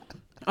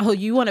Oh,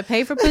 you want to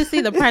pay for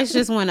pussy? The price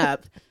just went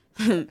up.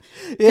 Yeah.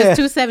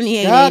 $278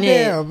 ain't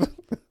Goddamn. it.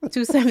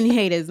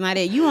 $278 is not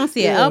it. You won't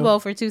see an elbow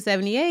for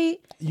 $278.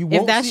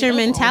 If that's your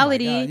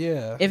mentality,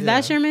 if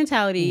that's your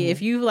mentality,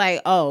 if you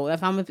like, oh,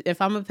 if I'm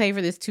gonna pay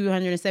for this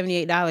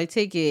 $278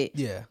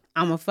 ticket,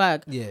 I'm a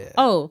fuck. Yeah.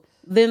 Oh,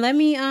 then let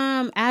me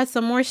add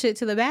some more shit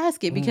to the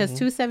basket because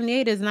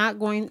 $278 is not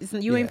going.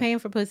 You ain't paying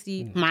for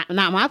pussy. Not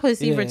my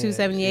pussy for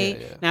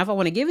 $278. Now, if I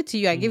want to give it to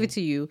you, I give it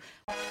to you.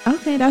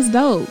 Okay, that's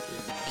dope.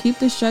 Keep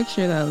the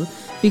structure though,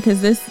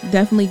 because this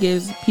definitely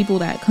gives people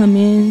that come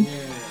in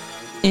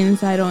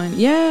insight on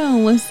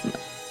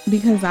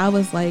because I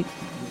was like,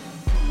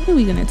 what are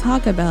we gonna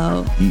talk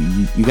about?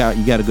 You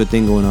got a good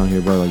thing going on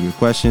here, bro. Like your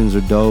questions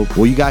are dope.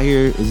 What you got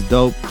here is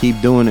dope.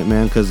 Keep doing it,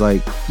 man. Cause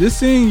like just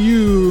seeing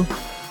you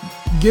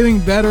getting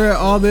better at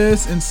all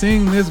this and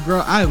seeing this grow,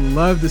 I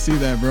love to see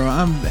that, bro.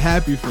 I'm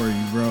happy for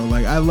you, bro.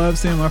 Like I love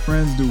seeing my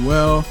friends do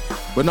well.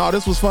 But no,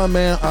 this was fun,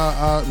 man.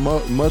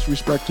 Much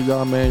respect to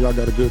y'all, man. Y'all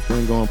got a good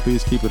thing going.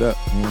 Please keep it up,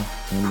 man.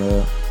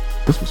 And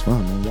this was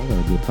fun, man. Y'all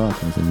got a good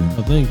podcast, man.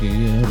 Oh, thank you.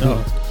 Yeah. No.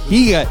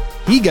 He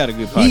got a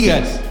good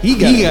podcast. He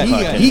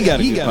got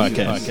a good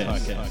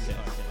podcast.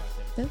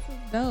 This is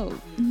dope.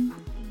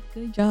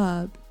 Good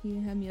job. You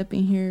didn't have me up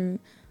in here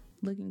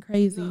looking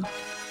crazy.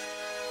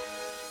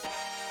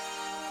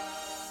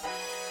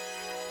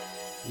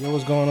 Yo,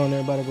 what's going on,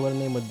 everybody? Go by the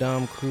name of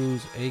Dom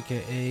Cruz,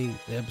 a.k.a.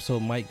 The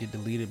episode might get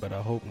deleted, but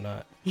I hope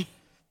not.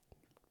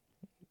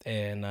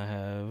 And I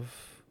have...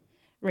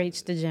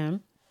 Rach the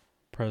Gem.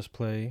 Press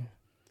Play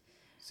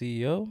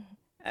CEO,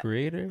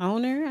 creator.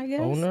 Owner, I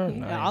guess. Owner?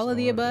 Nice. All of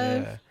the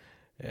above.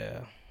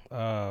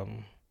 Yeah.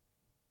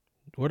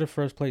 Where did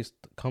First Place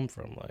come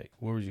from? Like,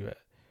 where was you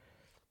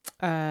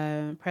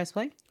at? Press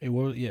Play? It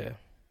was,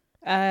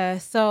 yeah.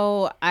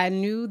 So I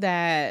knew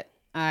that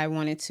I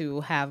wanted to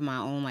have my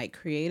own like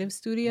creative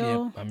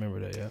studio. Yep, I remember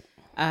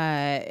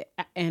that,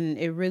 and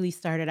it really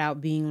started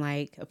out being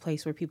like a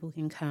place where people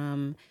can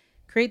come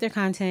create their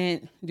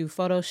content, do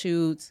photo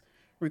shoots,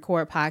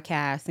 record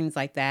podcasts, things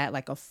like that,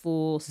 like a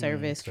full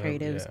service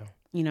creative,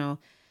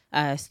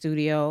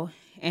 studio.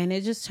 And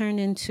it just turned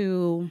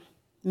into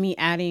me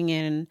adding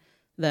in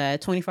the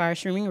 24-hour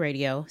streaming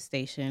radio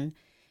station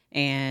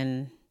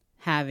and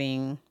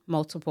having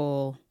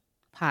multiple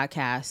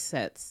podcast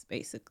sets,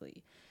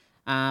 basically.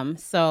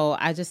 So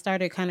I just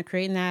started kind of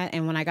creating that.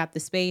 And when I got the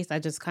space, I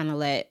just kind of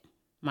let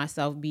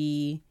myself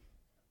be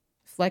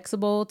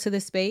flexible to the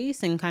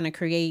space and kind of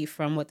create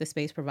from what the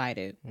space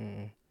provided.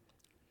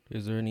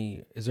 Is there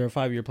a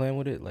 5-year plan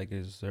with it? Like,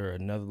 is there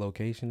another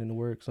location in the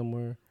work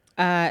somewhere?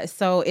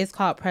 So it's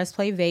called Press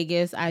Play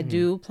Vegas. I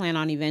do plan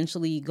on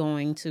eventually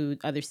going to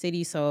other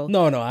cities. So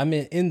no, I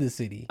meant in the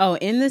city. Oh,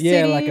 in the city?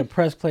 Yeah, like a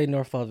Press Play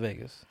North Las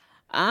Vegas.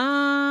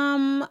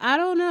 I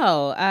don't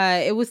know.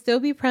 It would still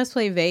be Press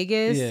Play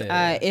Vegas.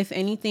 Yeah. If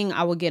anything,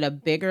 I would get a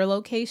bigger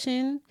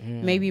location,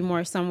 maybe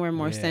somewhere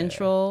more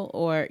central,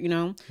 or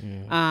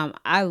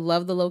I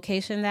love the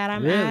location that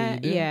I'm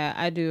at. Yeah,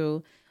 I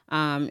do.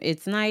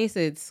 It's nice.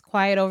 It's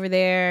quiet over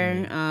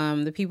there.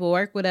 The people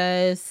work with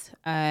us.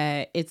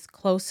 It's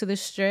close to the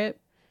Strip.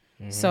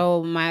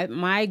 So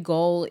my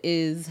goal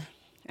is,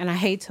 and I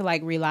hate to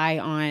like rely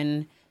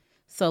on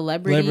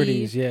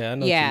celebrities, I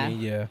know what you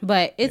mean,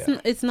 but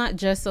it's not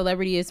just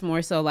celebrity. It's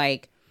more so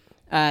like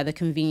the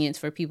convenience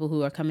for people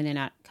who are coming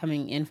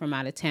in from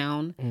out of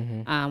town.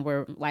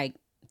 We're like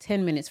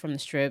 10 minutes from the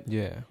Strip,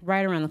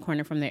 right around the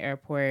corner from the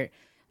airport.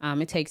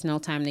 It takes no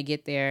time to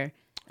get there.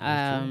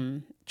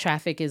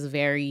 Traffic is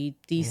very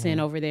decent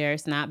over there.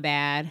 It's not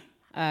bad.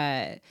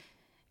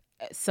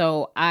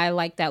 So I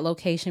like that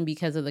location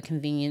because of the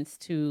convenience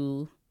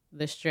to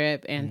the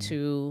Strip and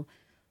to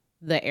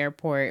the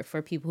airport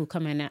for people who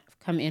come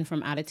in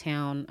from out of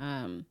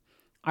town,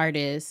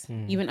 artists,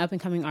 even up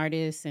and coming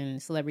artists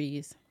and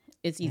celebrities.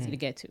 It's easy to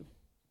get to.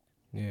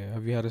 Yeah.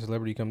 Have you had a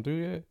celebrity come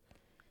through yet?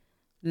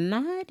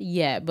 Not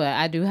yet, but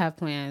I do have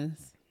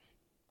plans.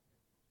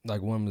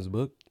 Like one is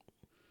booked?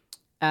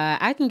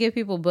 I can get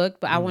people booked,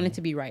 but I want it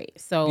to be right.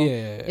 So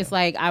it's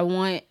like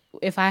when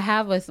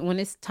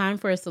it's time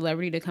for a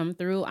celebrity to come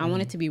through, I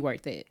want it to be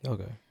worth it.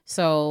 Okay.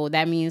 So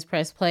that means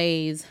Press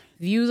Play's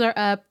views are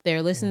up,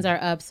 their listens are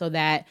up, so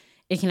that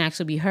it can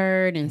actually be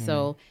heard. And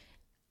so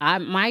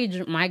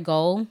my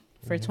goal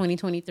for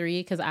 2023,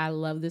 because I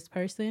love this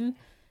person,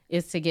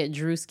 is to get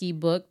Drewski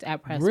booked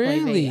at Press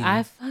Play.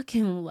 I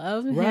fucking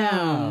love him.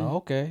 Wow,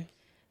 okay.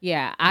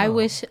 Yeah, I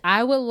wish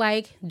I would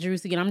like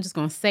Drewski, and I'm just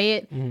going to say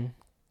it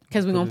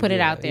because we're going to put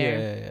it out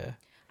there. Yeah.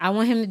 I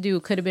want him to do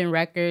Could Have Been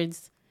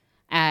Records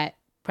at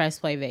Press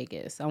Play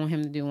Vegas. I want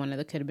him to do one of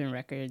the Could Have Been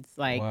Records.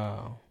 Like,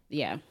 wow.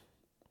 Yeah.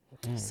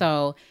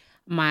 So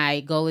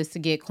my goal is to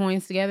get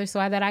coins together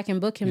so that I can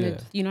book him to,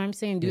 you know what I'm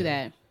saying, do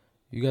that.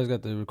 You guys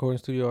got the recording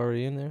studio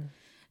already in there?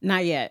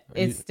 Not yet.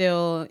 It's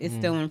still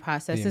in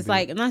process. B&B. It's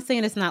like, I'm not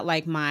saying it's not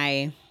like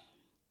my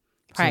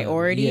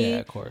priority. Yeah,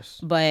 of course.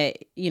 But,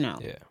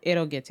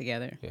 it'll get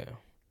together. Yeah.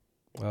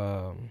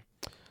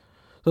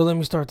 So let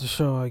me start the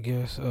show, I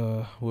guess,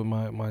 with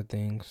my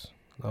things.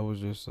 I was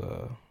just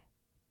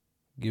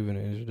giving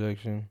an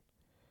introduction.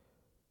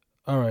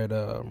 All right.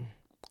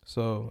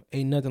 So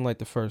ain't nothing like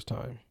the first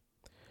time.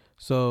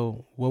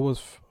 So what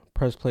was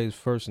Press Play's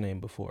first name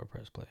before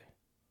Press Play?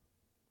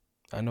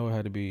 I know it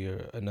had to be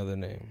another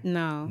name.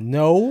 No.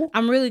 No?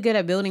 I'm really good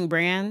at building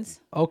brands.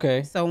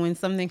 Okay. So when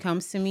something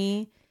comes to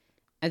me,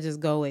 I just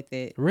go with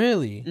it.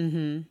 Really?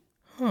 Mm-hmm.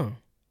 Huh.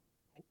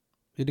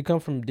 Did it come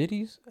from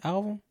Diddy's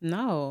album?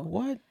 No.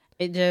 What?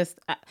 It just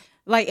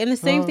like, and the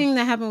same thing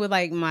that happened with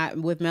like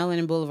with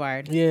Melanin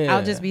Boulevard. Yeah.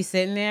 I'll just be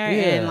sitting there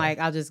and like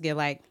I'll just get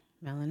like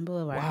Melanin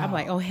Boulevard. Wow. I'm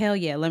like, oh hell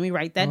yeah, let me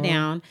write that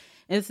down.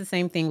 And it's the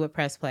same thing with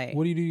Press Play.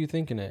 What do you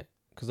thinking at?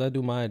 Because I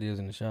do my ideas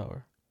in the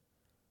shower.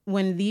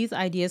 When these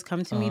ideas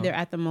come to me, they're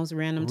at the most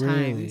random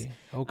times.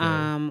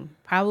 Okay.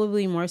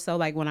 Probably more so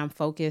like when I'm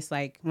focused,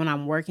 like when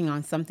I'm working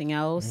on something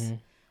else.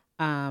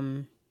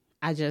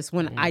 I just,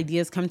 when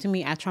ideas come to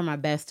me, I try my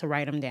best to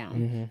write them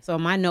down. So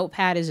my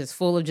notepad is just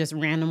full of just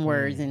random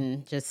words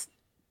and just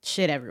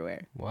shit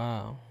everywhere.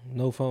 Wow.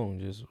 No phone,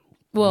 just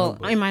well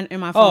notebook. in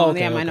my phone.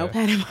 Okay, my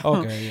notepad in my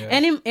phone. Okay,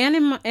 yeah.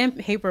 And in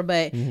paper,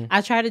 but I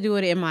try to do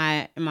it in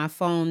my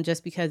phone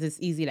just because it's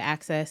easy to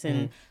access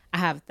and I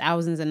have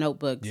thousands of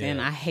notebooks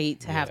and I hate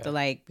to have to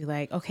like be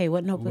like, okay,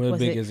 what notebook What was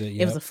big it? is it?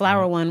 It was a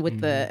flower one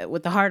with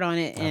the heart on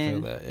it, I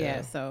and feel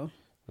that, so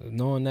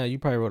knowing that, you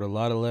probably wrote a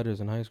lot of letters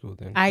in high school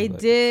then. I like,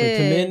 did.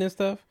 To men and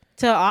stuff?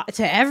 To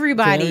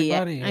everybody. To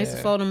everybody, I used to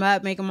yeah. fold them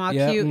up, make them all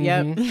cute. You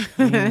I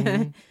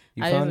found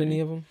just- any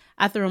of them?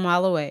 I threw them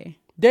all away.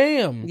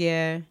 Damn.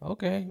 Yeah.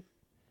 Okay.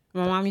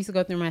 My mom used to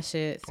go through my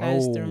shit, so I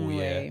just threw them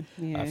away.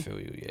 Yeah. I feel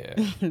you.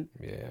 Yeah.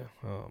 Yeah.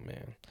 Oh,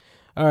 man.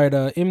 All right.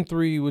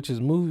 M3, which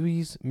is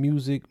movies,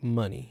 music,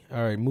 money.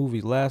 All right.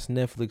 Movies. Last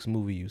Netflix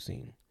movie you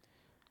seen?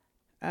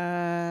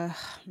 Man,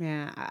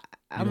 You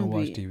don't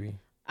watch TV?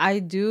 I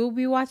do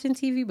be watching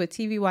TV, but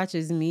TV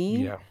watches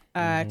me.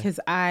 Yeah. Because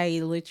I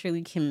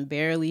literally can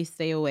barely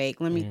stay awake.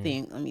 Let me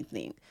think.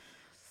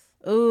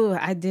 Oh,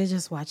 I did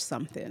just watch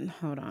something.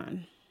 Hold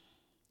on.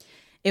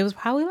 It was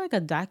probably like a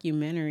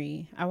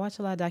documentary. I watch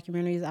a lot of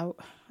documentaries.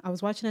 I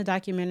was watching a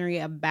documentary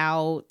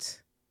about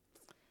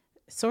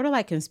sort of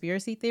like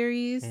conspiracy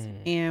theories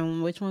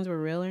and which ones were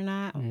real or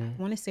not. I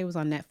want to say it was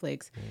on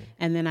Netflix.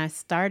 And then I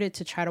started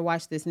to try to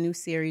watch this new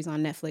series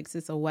on Netflix.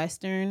 It's a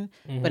Western,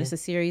 but it's a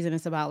series and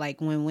it's about like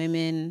when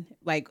women,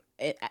 like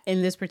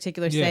in this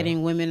particular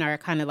setting, women are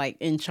kind of like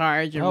in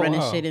charge and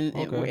running shit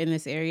in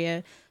this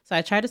area. So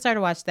I tried to start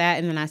to watch that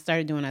and then I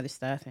started doing other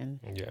stuff and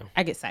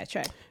I get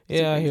sidetracked.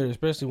 Yeah, I hear it,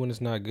 especially when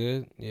it's not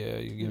good. Yeah,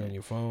 you get on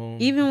your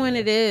phone. Even when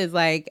it is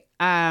like,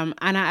 and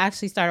I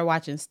actually started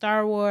watching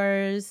Star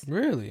Wars.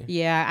 Really?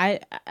 Yeah,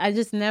 I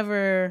just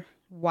never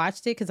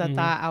watched it because I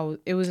thought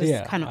it was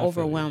just kind of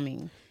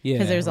overwhelming. Yeah,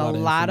 because there's a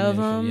lot of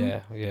them.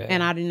 Yeah.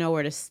 And I didn't know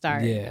where to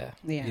start. Yeah.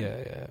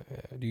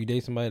 Do you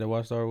date somebody that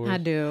watch Star Wars? I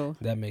do.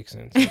 That makes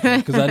sense.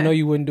 Because I know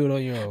you wouldn't do it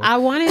on your own. I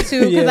wanted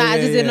to because I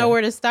just didn't know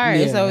where to start.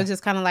 Yeah. So it's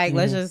just kind of like,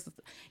 let's just,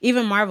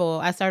 even Marvel,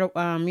 I started,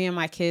 me and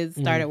my kids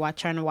started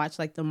trying to watch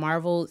like the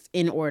Marvels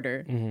in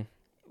order.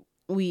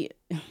 We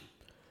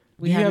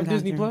do you have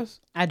Disney Plus?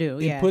 I do,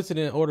 It puts it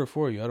in order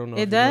for you. I don't know.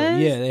 It if you know.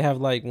 does? Yeah, they have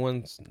like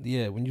ones.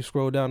 Yeah, when you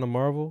scroll down to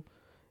Marvel,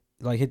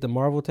 like hit the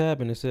Marvel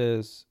tab and it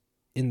says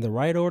in the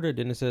right order,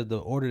 then it says the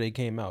order they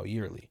came out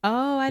yearly.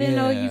 Oh, I didn't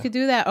know you could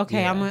do that.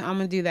 Okay, I'm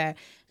gonna do that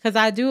because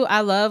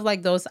I love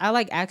like those. I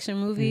like action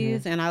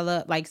movies and I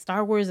love like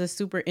Star Wars is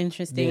super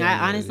interesting.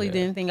 I honestly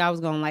didn't think I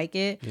was gonna like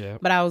it,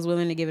 but I was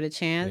willing to give it a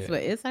chance.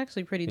 But it's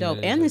actually pretty dope,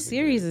 and the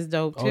series is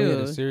dope too. Oh yeah,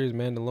 the series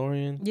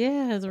Mandalorian.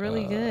 Yeah, it's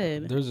really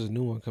good. There's this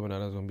new one coming out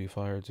that's gonna be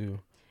fire too.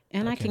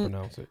 And I can't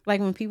pronounce it.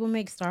 Like when people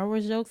make Star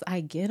Wars jokes,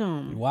 I get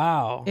them.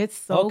 Wow, it's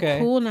so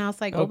cool now.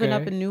 It's like open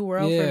up a new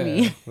world for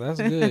me.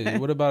 That's good.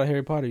 What about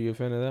Harry Potter? You a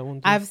fan of that one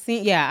too? I've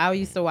seen. Yeah, I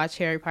used to watch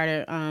Harry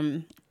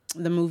Potter.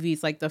 The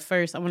movies, like the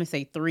first, I want to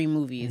say 3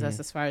 movies. That's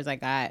as far as I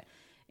got,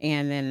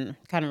 and then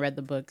kind of read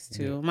the books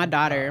too. My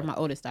daughter, my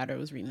oldest daughter,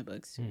 was reading the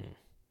books too.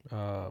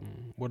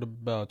 What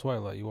about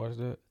Twilight? You watched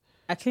that?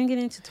 I couldn't get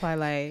into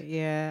Twilight.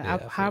 Yeah,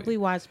 I'll probably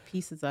watch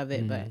pieces of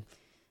it, but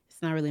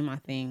it's not really my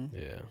thing.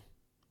 Yeah.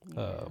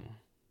 I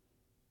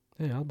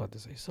was about to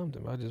say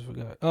something, but I just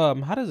forgot.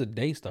 How does a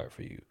day start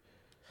for you?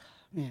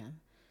 Yeah.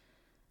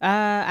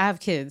 I have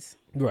kids.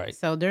 Right.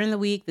 So during the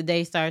week, the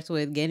day starts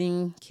with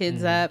getting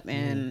kids up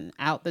and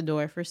out the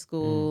door for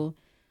school.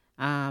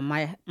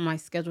 My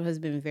schedule has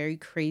been very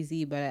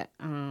crazy, but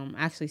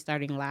actually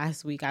starting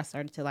last week, I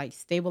started to like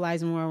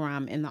stabilize more where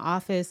I'm in the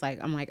office.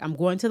 I'm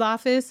going to the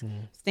office,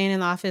 staying in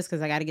the office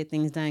because I got to get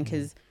things done.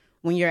 Because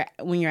when you're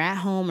at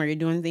home or you're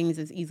doing things,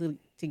 it's easy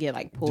to get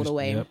like pulled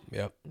away.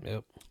 Yep.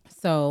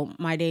 So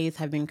my days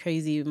have been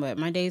crazy, but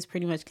my days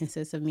pretty much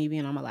consist of me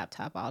being on my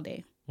laptop all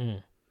day.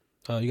 You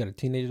got a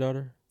teenage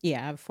daughter?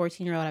 Yeah, I have a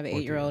 14-year-old, I have an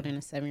 8-year-old, and a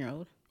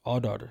 7-year-old.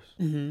 All daughters?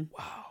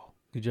 Wow.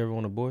 Did you ever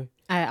want a boy?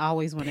 I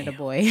always wanted a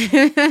boy.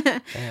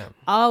 Damn.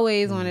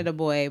 Always wanted a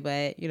boy,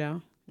 but it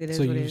is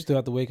so what it you is. still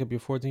have to wake up your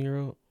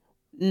 14-year-old?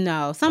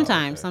 No,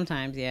 sometimes,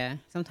 yeah.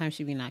 Sometimes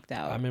she'd be knocked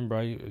out. I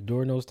remember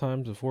during those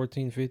times of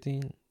 14,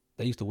 15,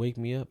 They used to wake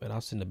me up, and I'll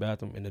sit in the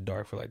bathroom in the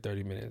dark for like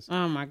 30 minutes.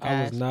 Oh my gosh.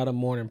 I was not a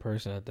morning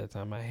person at that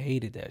time. I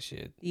hated that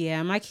shit.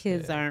 Yeah, my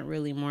kids aren't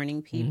really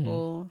morning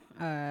people.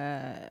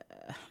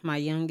 My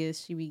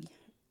youngest,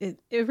 it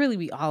really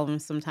be all of them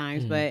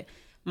sometimes, but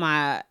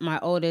my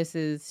oldest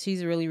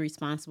she's really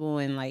responsible,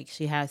 and like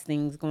she has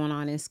things going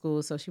on in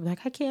school, so she'll be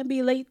like, I can't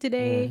be late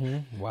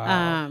today.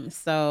 Wow.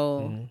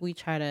 So we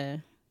try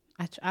to,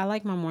 I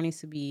like my mornings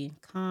to be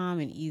calm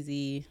and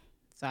easy,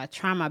 so I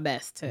try my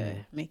best to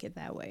make it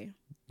that way.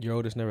 Your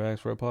oldest never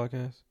asked for a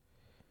podcast?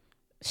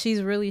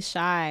 She's really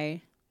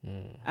shy.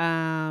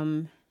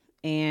 And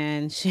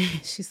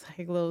she's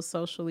like a little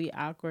socially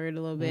awkward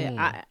a little bit.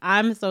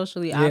 I'm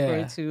socially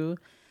awkward too.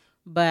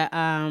 But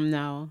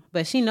no.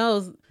 But she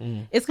knows.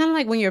 It's kind of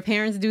like when your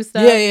parents do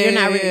stuff, you're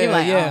not really, you're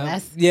like, oh,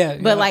 that's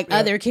but like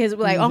other kids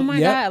be like, oh my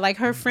God, like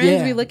her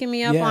friends be looking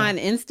me up on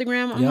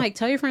Instagram. I'm like,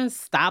 tell your friends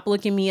stop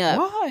looking me up.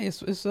 Why?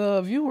 It's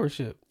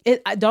viewership.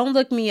 Don't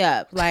look me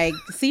up. Like,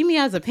 see me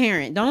as a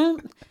parent.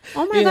 Don't.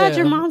 Oh my God,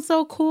 your mom's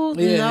so cool.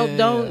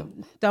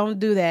 Don't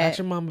do that. Ask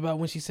your mom about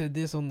when she said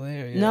this on the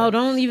air. No,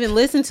 don't even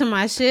listen to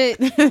my shit.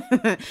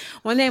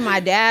 One day my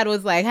dad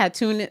was like, had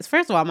tuned in.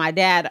 First of all, my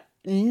dad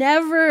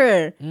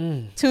never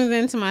tunes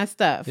into my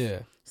stuff. Yeah.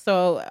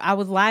 So I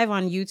was live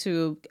on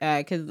YouTube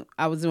because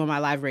I was doing my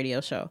live radio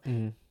show.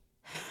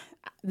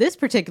 This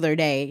particular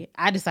day,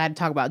 I decided to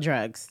talk about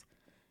drugs.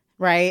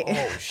 Right?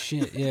 Oh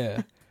shit!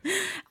 Yeah.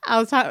 I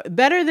was talking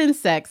better than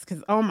sex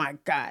because oh my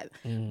God.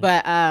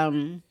 But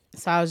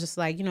so I was just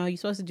like, you know, you're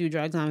supposed to do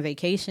drugs on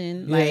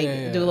vacation, do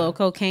a little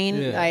cocaine.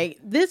 Yeah. Like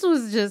this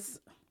was just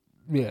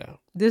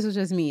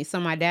me. So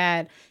my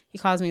dad, he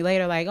calls me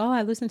later like, oh,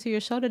 I listened to your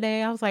show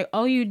today. I was like,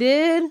 oh, you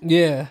did?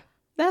 Yeah.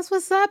 That's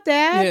what's up,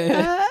 Dad.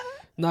 Yeah.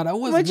 No, that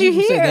wasn't what you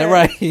hear? Said that,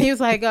 right? He was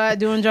like,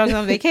 doing drugs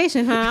on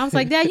vacation, huh? I was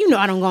like, Dad, you know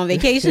I don't go on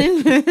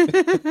vacation.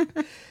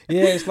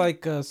 Yeah, it's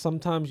like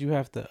sometimes you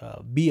have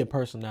to be a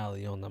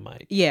personality on the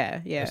mic.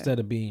 Yeah. Instead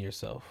of being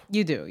yourself.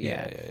 You do,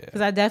 yeah. Because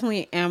I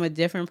definitely am a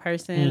different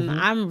person.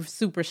 I'm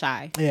super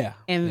shy. Yeah.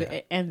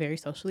 And very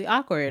socially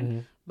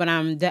awkward. But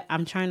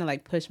I'm trying to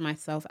like push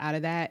myself out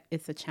of that.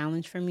 It's a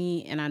challenge for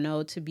me. And I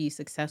know to be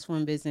successful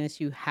in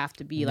business, you have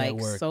to be like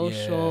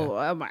social.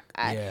 Yeah. Oh my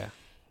God. Yeah.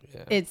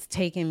 It's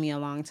taken me a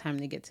long time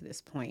to get to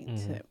this point.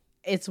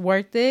 It's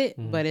worth it,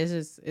 but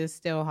it's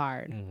still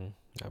hard.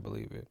 I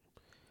believe it.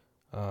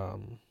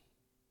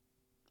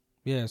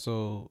 Yeah,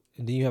 so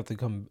and then you have to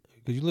come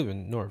because you live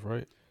in North,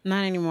 right?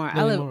 Not anymore.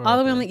 I live all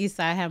the way on the east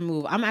side. I have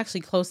moved. I'm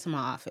actually close to my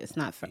office.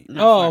 Not far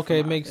okay,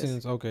 it makes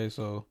sense. Okay,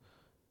 so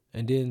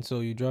and then so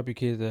you drop your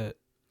kids at.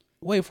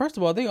 Wait, first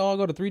of all, they all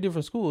go to 3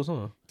 different schools,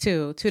 huh?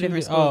 Two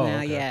different schools now.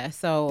 Okay. Yeah,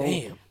 so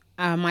damn.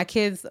 My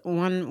kids,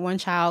 one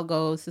child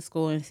goes to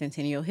school in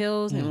Centennial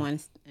Hills,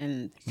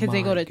 and because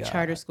they go to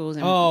charter schools.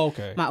 And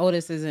my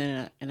oldest is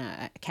in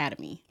an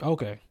academy.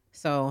 Okay.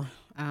 So,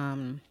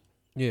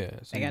 yeah,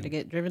 so I got to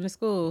get driven to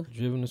school.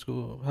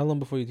 How long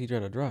before you teach her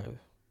to drive?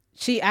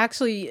 She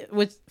actually,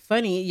 what's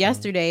funny,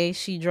 yesterday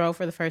she drove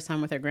for the first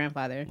time with her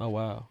grandfather. Oh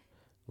wow,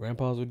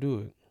 grandpas will do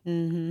it.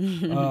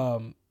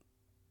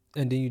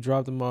 And then you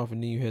drop them off,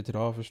 and then you head to the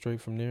office straight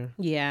from there?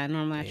 Yeah,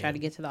 normally I try to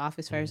get to the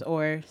office first,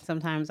 or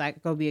sometimes I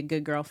go be a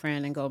good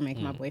girlfriend and go make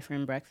my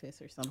boyfriend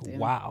breakfast or something.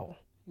 Wow.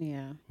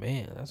 Yeah.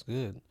 Man, that's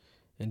good.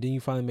 And then you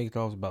finally make it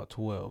off about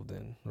 12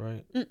 then,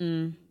 right?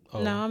 Oh.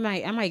 No,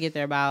 I might get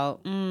there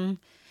about,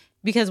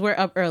 because we're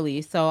up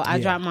early. So I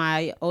drop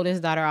my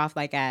oldest daughter off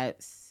like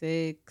at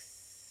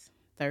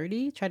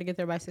 6:30, try to get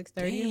there by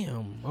 6:30.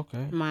 Damn,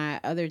 okay.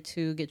 My other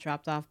 2 get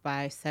dropped off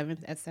by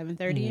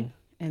 7:30,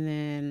 and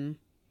then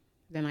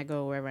I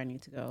go wherever I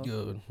need to go.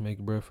 Good. Make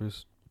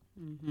breakfast.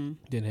 Then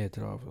head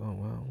to the office. Oh,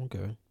 wow.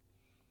 Okay.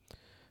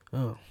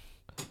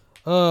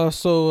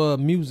 So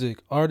music.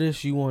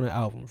 Artists you want an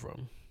album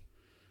from?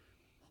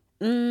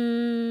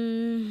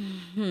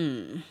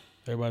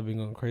 Everybody been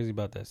going crazy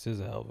about that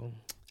SZA album.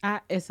 I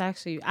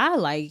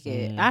like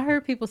it. I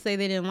heard people say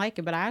they didn't like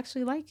it, but I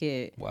actually like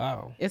it.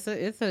 Wow. It's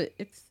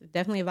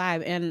definitely a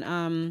vibe.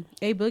 And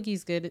A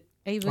Boogie's good.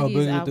 A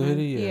Boogie's album.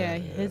 Yeah,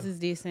 his is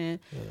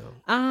decent.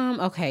 Yeah.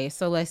 Okay,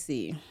 so let's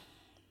see.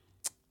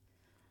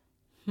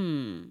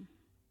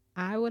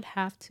 I would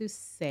have to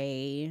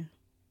say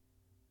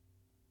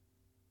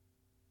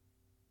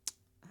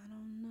I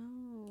don't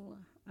know.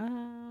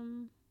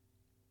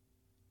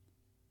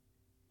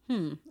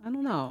 I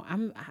don't know.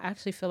 I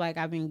actually feel like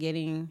I've been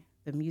getting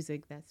the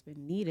music that's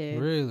been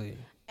needed. Really?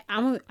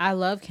 I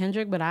love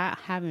Kendrick, but I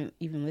haven't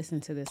even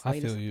listened to this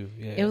latest. I feel you.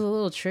 Yeah. It was a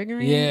little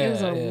triggering. Yeah, it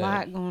was a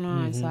lot going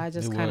on, so I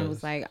just kind of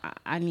was like,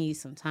 I need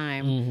some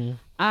time.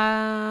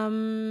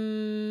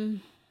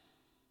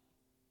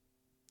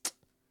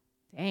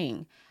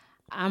 Dang,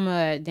 I'm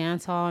a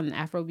dancehall and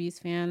Afrobeats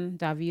fan.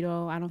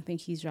 Davido, I don't think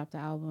he's dropped the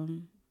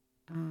album.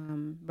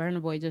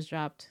 Burna Boy just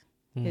dropped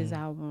his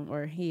album,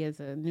 or he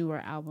has a newer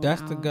album.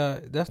 That's the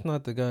guy. That's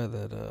not the guy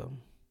that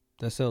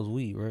sells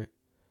weed, right?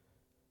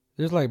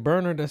 There's like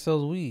Burner that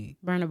sells weed.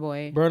 Burna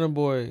Boy.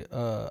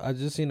 I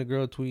just seen a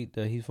girl tweet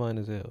that he's fine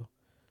as hell.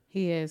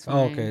 He is fine.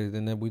 Oh, okay,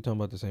 then we talking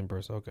about the same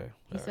person. Okay.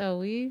 He sell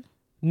weed?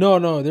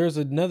 No. There's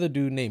another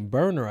dude named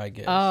Burner, I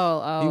guess.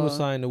 Oh. He was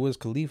signed to Wiz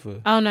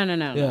Khalifa. Oh, no.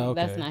 Yeah,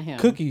 okay. That's not him.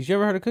 Cookies. You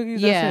ever heard of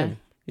Cookies? Yeah. That's him.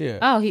 Yeah.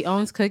 Oh, he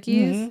owns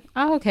Cookies? Mhm.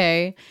 Oh,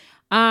 okay.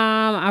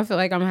 I feel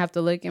like I'm gonna have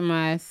to look at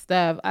my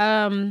stuff.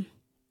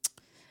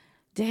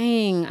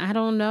 Dang, I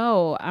don't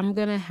know. I'm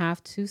gonna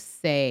have to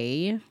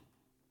say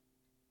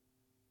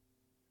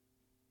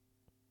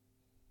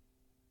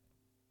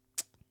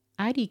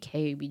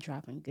IDK be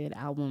dropping good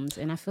albums,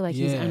 and I feel like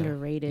he's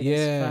underrated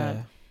as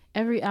fuck.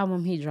 Every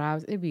album he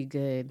drops, it'd be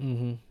good.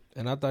 Mm-hmm.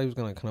 And I thought he was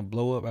gonna kind of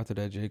blow up after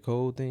that J.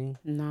 Cole thing.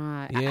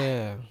 Nah.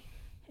 Yeah.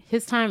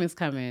 His time is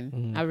coming.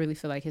 Mhm. I really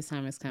feel like his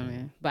time is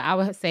coming. But I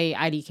would say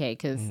IDK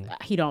because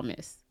he don't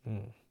miss.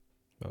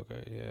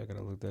 Okay, yeah, I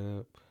gotta look that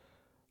up.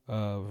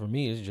 For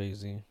me, it's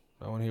Jay-Z.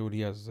 I want to hear what he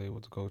has to say.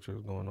 What the culture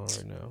is going on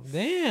right now.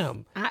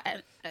 Damn.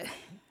 I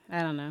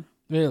don't know.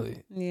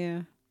 Really?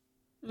 Yeah.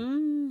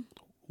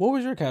 What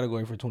was your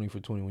category for 20 for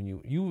 20 when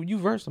you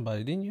versed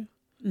somebody, didn't you?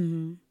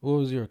 Mm-hmm. What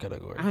was your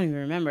category? I don't even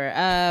remember.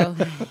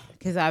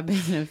 Because I've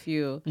been in a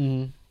few.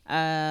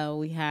 Mm-hmm.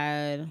 We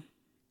had,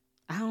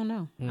 I don't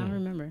know. I don't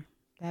remember.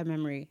 Bad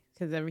memory.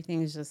 Because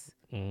everything is just,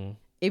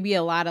 it'd be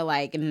a lot of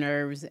like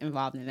nerves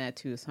involved in that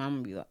too. So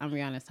I'm gonna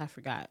be honest, I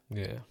forgot.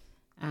 Yeah.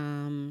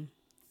 I'll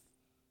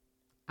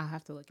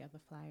have to look at the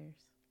flyers.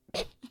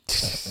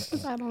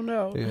 I don't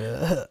know.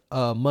 Yeah.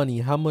 Money.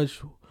 How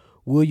much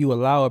will you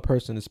allow a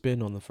person to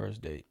spend on the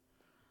first date?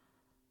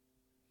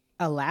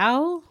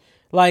 Allow?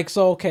 Like,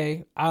 so,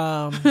 okay.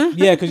 Yeah,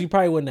 because you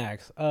probably wouldn't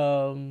ask.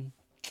 I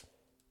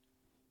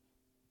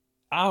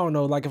don't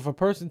know. Like, if a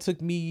woman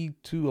took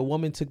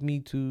me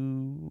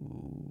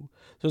to,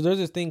 so there's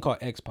this thing called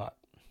Xpot.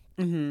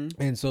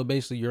 Mm-hmm. And so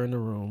basically you're in the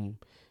room.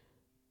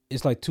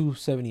 It's like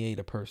 $278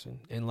 a person.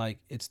 And like,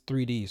 it's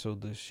 3D. So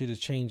the shit is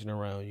changing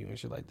around you and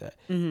shit like that.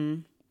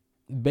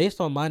 Mm-hmm. Based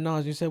on my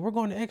knowledge, you said, we're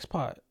going to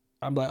Xpot.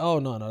 I'm like, oh,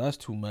 no, that's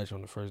too much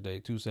on the first day.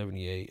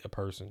 $278 a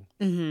person.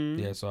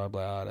 Mm-hmm. Yeah, so I'm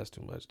like, that's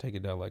too much. Take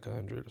it down like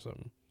 100 or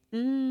something.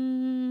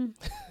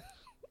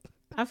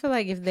 I feel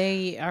like if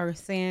they are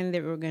saying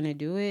that we're gonna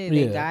do it,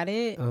 they got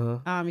it.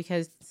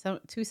 Because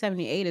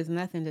 $278 is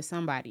nothing to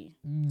somebody.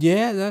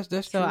 Yeah, that's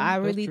true. So I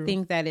really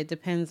think that it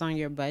depends on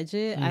your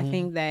budget. I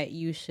think that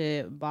you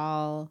should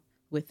ball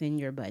within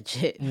your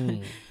budget.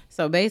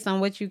 So based on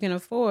what you can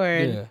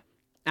afford,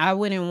 I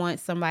wouldn't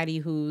want somebody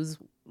who's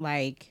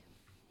like,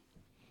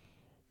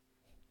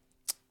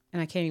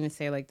 and I can't even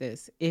say it like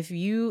this. If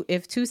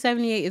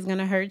 $278 is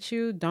gonna hurt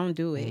you, don't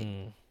do it.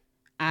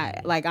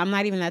 I'm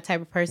not even that type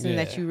of person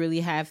that you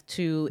really have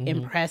to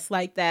impress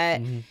like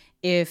that.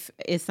 If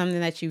it's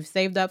something that you've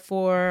saved up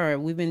for, or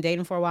we've been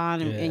dating for a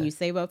while and you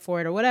save up for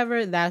it or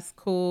whatever, that's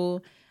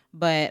cool.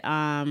 But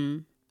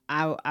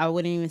I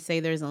wouldn't even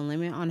say there's a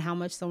limit on how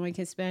much someone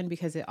can spend,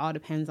 because it all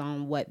depends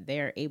on what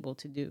they're able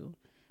to do.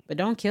 But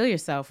don't kill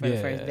yourself for the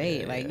first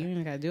date. Like, you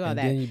ain't gotta do all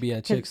that. Then you be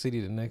at Chick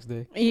City the next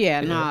day.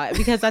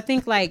 Because I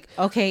think like,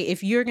 okay,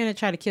 if you're gonna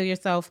try to kill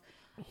yourself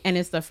and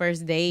it's the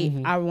first date,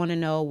 I want to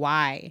know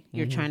why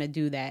you're trying to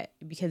do that.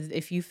 Because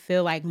if you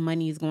feel like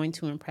money is going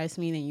to impress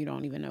me, then you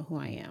don't even know who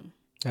I am.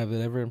 Have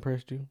it ever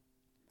impressed you?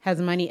 Has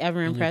money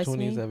ever impressed me?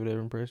 In your 20s, have it ever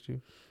impressed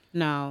you?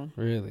 No.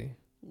 Really?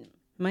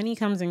 Money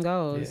comes and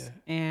goes.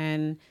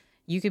 And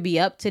you could be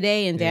up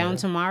today and down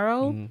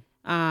tomorrow.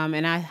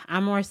 And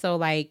I'm more so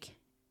like,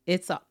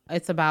 it's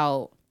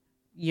about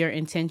your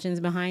intentions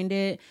behind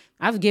it.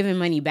 I've given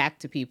money back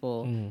to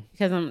people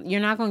because you're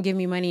not going to give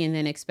me money and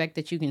then expect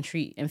that you can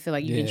treat and feel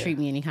like you can treat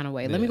me any kind of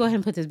way. Let me go ahead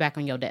and put this back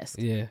on your desk.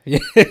 Take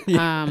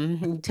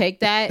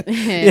that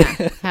and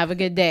have a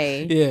good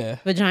day.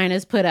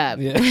 Vaginas put up.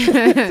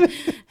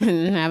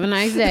 Have a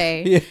nice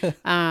day.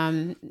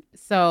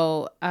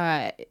 So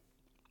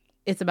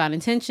it's about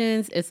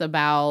intentions. It's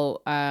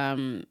about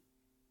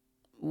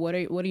what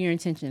are your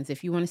intentions?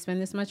 If you want to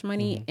spend this much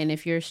money and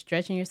if you're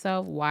stretching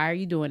yourself, why are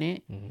you doing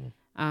it?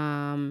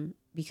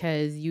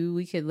 Because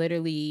we could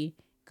literally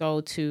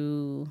go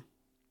to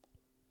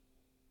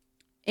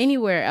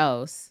anywhere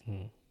else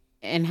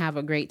and have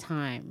a great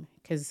time,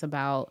 because it's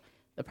about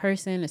the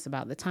person, it's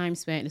about the time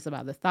spent, it's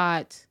about the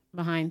thought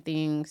behind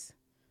things.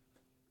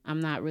 I'm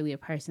not really a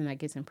person that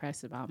gets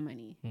impressed about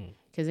money,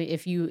 because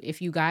if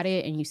you got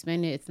it and you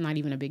spend it, it's not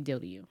even a big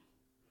deal to you.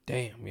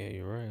 Damn, yeah,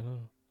 you're right,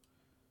 huh?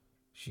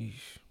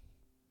 Sheesh.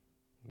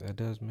 That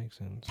does make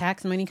sense.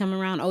 Tax money coming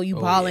around. Oh, you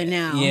balling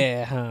now.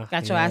 Yeah, huh?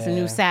 Got your ass a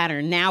new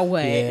Saturn. Now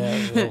what?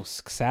 Yeah,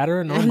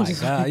 Saturn? Oh my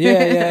God.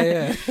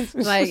 Yeah.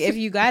 Like, if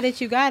you got it,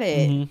 you got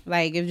it.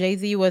 Like, if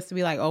Jay-Z was to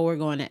be like, oh, we're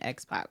going to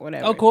Xbox,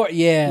 whatever. Of course,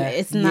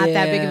 it's not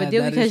that big of a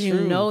deal, because you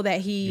know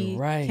that he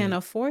can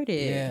afford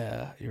it.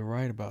 Yeah, you're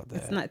right about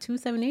that. It's not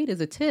 $278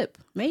 is a tip,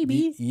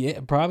 maybe. Yeah,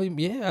 probably.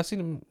 Yeah, I seen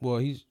him.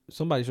 Well,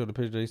 somebody showed a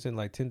picture. They sent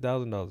like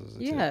 $10,000 as a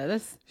tip.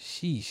 That's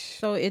sheesh.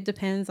 So it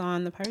depends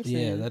on the person.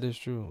 Yeah, that is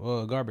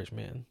true. Garbage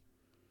man.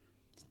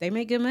 They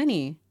make good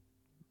money.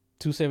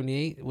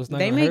 $278 was not.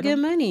 They make good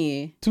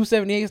money.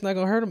 $278 is not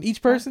gonna hurt them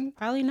each person.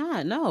 Probably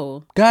not.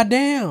 No.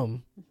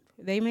 Goddamn.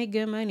 They make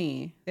good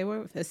money. They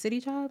work a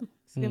city job.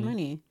 It's good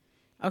money.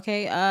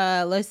 Okay,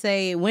 let's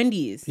say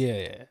Wendy's.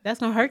 Yeah. That's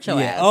gonna hurt your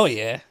ass. Oh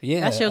yeah.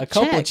 That's your a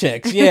couple of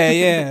check. checks.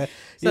 Yeah.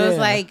 So it's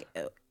like,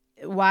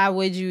 why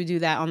would you do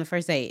that on the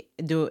first date?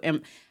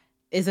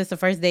 Is this the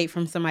first date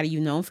from somebody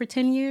you've known for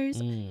 10 years?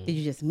 Did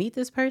you just meet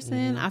this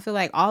person? I feel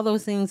like all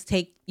those things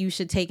you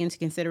should take into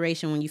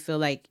consideration when you feel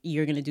like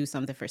you're gonna do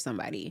something for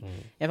somebody.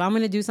 If I'm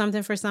gonna do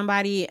something for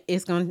somebody,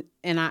 it's going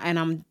and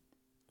I'm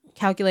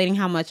calculating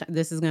how much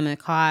this is gonna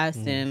cost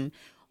and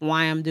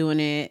why I'm doing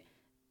it.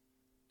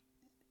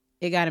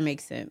 It gotta make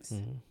sense.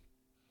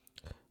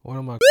 One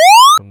of my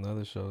from the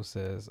other show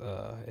says,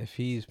 if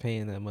he's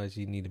paying that much,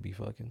 you need to be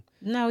fucking.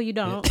 No, you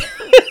don't.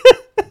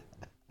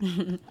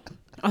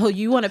 Oh,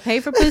 you want to pay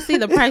for pussy?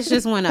 The price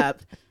just went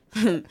up.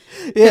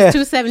 Yeah,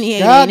 $278.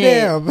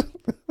 Goddamn.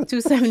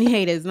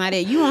 $278 is not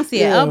it. You won't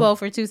see an elbow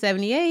for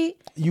 $278.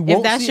 You won't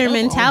if that's see your oh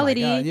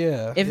mentality. my God,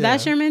 yeah. If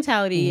that's your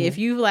mentality, if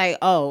you like,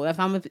 oh, if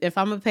I'm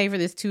gonna pay for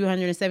this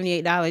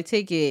 $278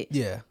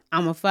 ticket,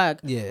 I'm a fuck.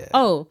 Yeah.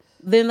 Oh,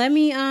 then let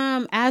me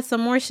add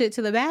some more shit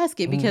to the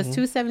basket because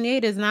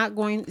 $278 is not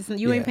going.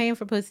 You ain't paying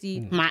for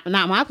pussy, not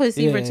my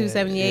pussy for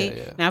 $278.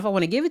 Yeah. Now, if I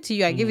want to give it to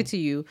you, I give it to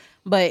you.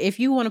 But if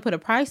you want to put a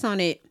price on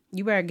it,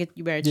 you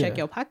better check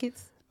your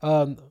pockets.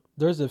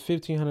 There's a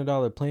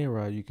 $1,500 plane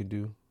ride you could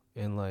do,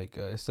 and like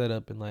it's set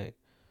up in like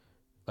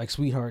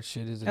sweetheart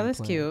shit. Is Oh, that's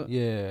cute.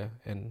 Yeah,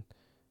 and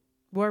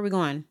where are we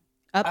going?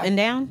 Up and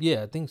down?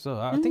 Yeah, I think so.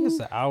 I think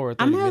it's an hour.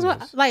 30 I might as well,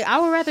 minutes. I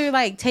would rather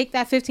take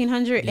that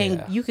 $1,500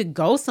 and you could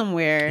go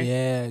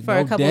somewhere for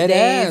a couple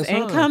days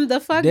and come the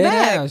fuck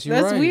back. That's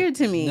right. weird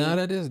to me. No,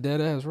 that is dead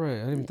ass right. I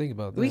didn't even think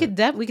about that.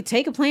 We could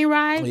take a plane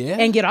ride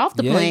and get off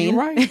the plane. You're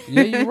right.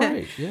 Yeah, you're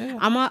right. Yeah.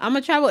 I'm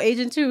a travel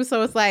agent too,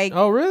 so it's like,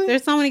 oh really?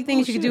 There's so many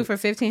things you can do for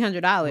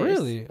 $1,500.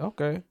 Really?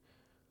 Okay.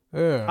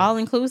 Yeah. All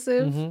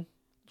inclusive,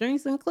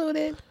 drinks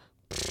included,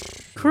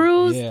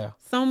 cruise. Yeah.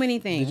 So many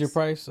things.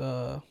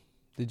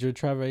 Did your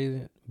travel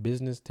agent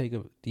business take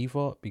a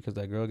default because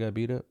that girl got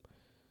beat up?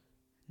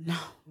 No.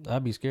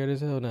 I'd be scared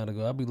as hell now to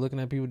go. I'd be looking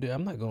at people.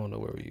 I'm not going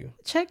nowhere with you.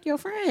 Check your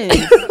friends.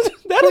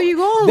 Who are you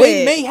going with?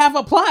 They may have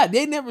a plot.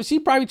 She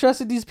probably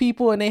trusted these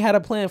people and they had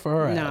a plan for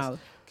her ass. No,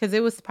 because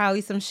it was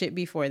probably some shit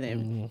before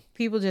then.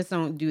 People just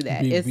don't do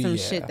that. It's some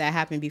shit that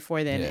happened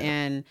before then.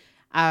 And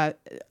I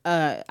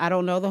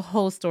don't know the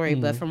whole story,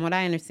 but from what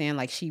I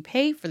understand, she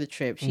paid for the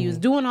trip. She was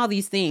doing all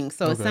these things.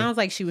 So it sounds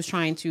like she was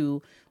trying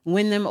to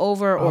win them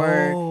over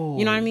or,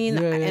 you know what I mean?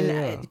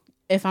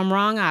 If I'm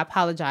wrong, I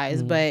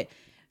apologize. But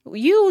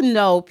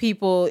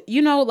people,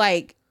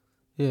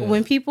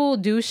 when people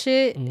do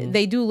shit,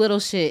 they do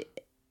little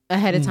shit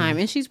ahead of time.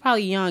 And she's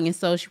probably young. And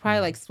so she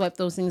probably swept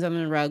those things under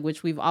the rug,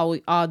 which we've all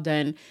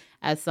done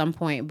at some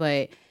point.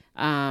 But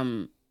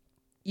I'm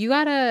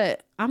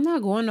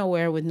not going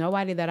nowhere with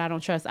nobody that I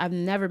don't trust. I've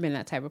never been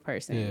that type of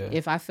person. Yeah.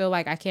 If I feel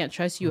like I can't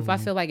trust you, if I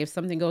feel like if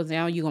something goes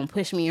down, you're going to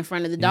push me in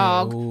front of the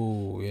dog.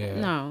 Ooh, yeah.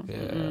 No. Yeah,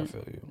 I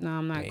feel you. No,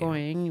 I'm not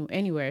going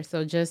anywhere.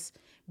 So just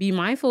be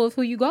mindful of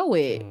who you go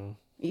with.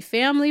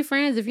 Family,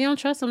 friends, if you don't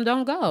trust them,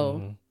 don't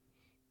go.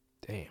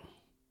 Damn.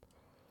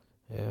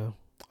 Yeah.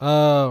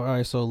 All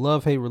right, so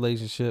love-hate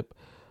relationship.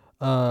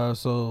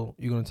 So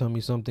you're going to tell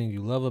me something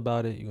you love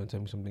about it. You're going to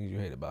tell me some things you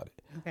hate about it.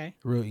 Okay.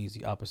 Real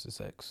easy. Opposite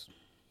sex.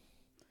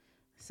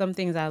 Some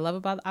things I love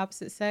about the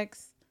opposite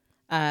sex,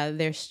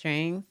 their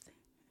strength.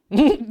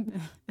 To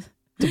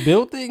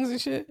build things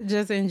and shit?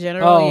 Just in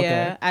general,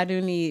 yeah. I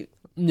do need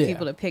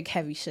people to pick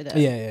heavy shit up.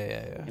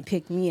 Yeah. And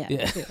pick me up.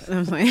 Yeah.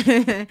 I'm like,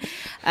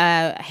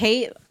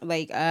 hate,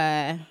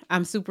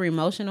 I'm super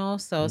emotional.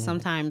 So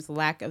sometimes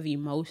lack of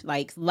emotion,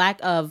 lack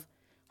of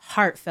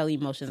heartfelt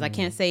emotions. I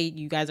can't say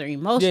you guys are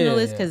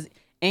emotionalists because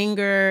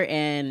anger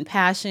and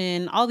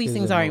passion, all these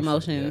things are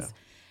emotions.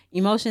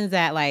 Emotions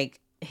that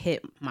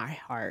hit my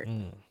heart.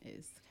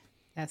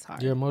 That's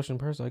hard. You're an emotional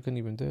person. I couldn't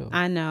even tell.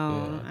 I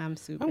know. Yeah. I'm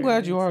super. I'm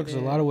glad you are because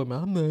a lot of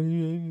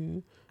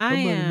women. I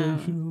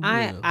am.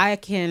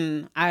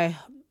 I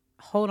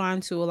hold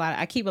on to a lot.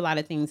 I keep a lot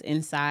of things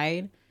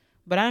inside,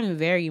 but I'm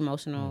very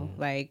emotional.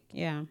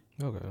 Yeah.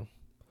 Okay.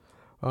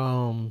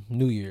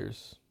 New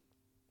Year's.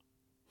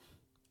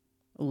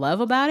 Love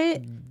about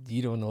it?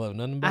 You don't love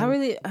nothing about it? I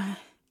really.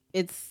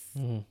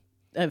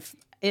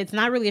 It's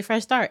not really a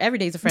fresh start. Every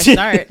day's a fresh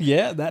start.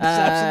 Yeah, that's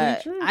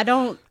absolutely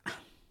true.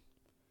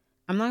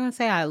 I'm not gonna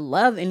say I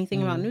love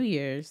anything about New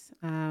Year's.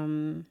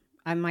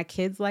 My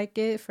kids like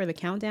it for the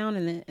countdown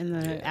and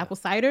the apple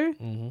cider.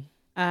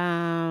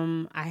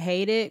 I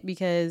hate it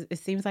because it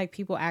seems like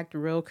people act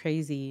real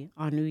crazy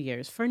on New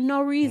Year's for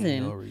no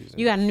reason.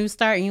 You got a new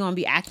start and you want to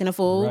be acting a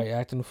fool. Right,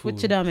 acting a fool.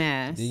 With your dumb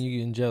ass. Then you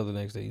get in jail the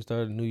next day. You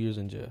started New Year's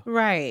in jail.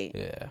 Right.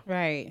 Yeah.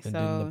 Right. And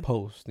then the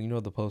post. You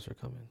know the posts are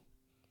coming.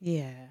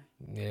 Yeah.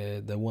 Yeah,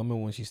 the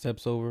woman when she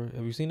steps over.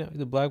 Have you seen that?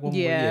 The black woman?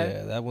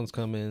 Yeah. That one's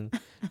coming.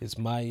 It's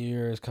my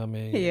year is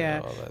coming.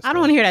 Yeah. I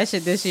don't want to hear that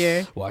shit this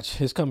year. Watch,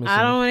 it's coming soon.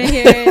 I don't want to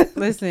hear it.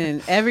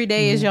 Listen, every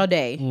day is your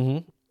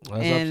day.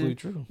 That's absolutely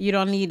true. You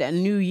don't need a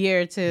new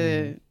year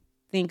to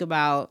think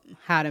about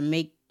how to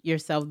make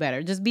yourself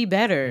better. Just be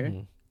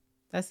better.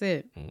 That's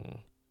it.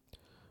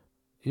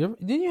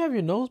 Didn't you have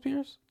your nose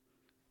pierced?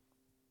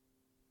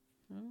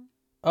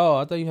 Oh,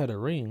 I thought you had a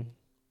ring.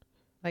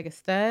 Like a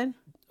stud?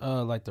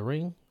 Like the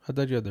ring? I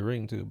thought you had the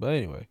ring too. But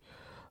anyway,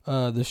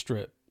 the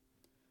strip.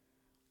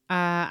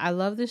 I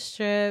love the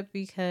strip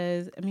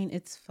because I mean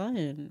it's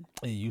fun.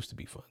 It used to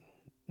be fun.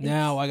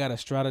 Now I gotta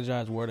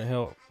strategize where the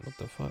hell. What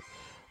the fuck?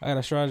 I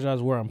gotta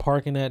strategize where I'm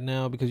parking at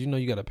now because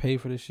you gotta pay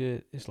for this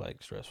shit. It's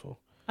like stressful.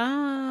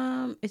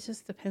 It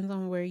just depends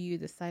on where you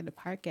decide to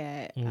park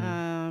at.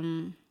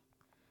 Mm-hmm.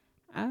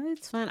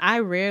 It's fun. I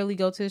rarely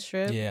go to the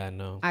strip. Yeah, I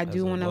know. I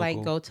do want to like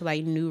local. go to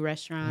like new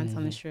restaurants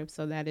on the Mhm. strip,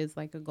 so that is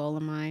like a goal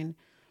of mine.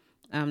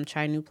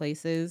 Try new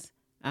places.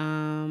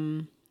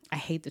 I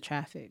hate the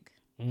traffic,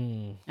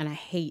 and I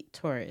hate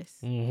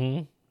tourists.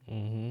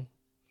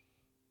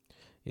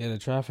 Yeah, the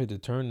traffic to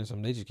turn and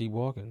something, they just keep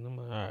walking. I'm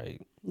like, all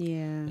right. Yeah.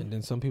 And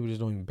then some people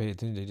just don't even pay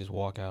attention. They just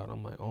walk out.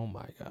 I'm like, oh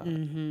my God.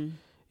 Mm-hmm.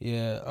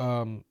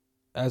 Yeah.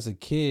 As a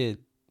kid,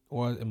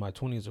 or in my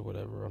 20s or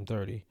whatever, I'm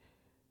 30.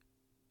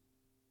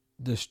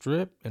 The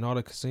strip and all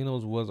the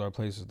casinos was our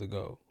places to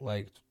go.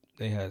 Like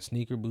they had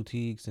sneaker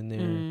boutiques in there.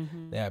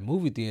 Mm-hmm. They had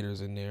movie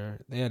theaters in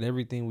there. They had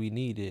everything we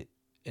needed,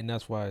 and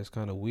that's why it's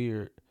kind of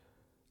weird.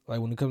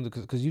 Like when it comes to,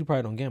 because you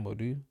probably don't gamble,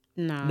 do you?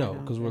 No,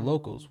 because we're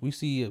locals. We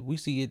see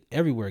it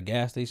everywhere.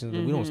 Gas stations,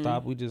 but we don't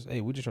stop. We're just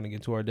trying to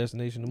get to our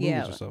destination, the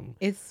movies or something.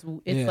 It's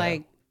Yeah.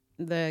 like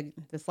the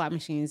slot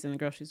machines in the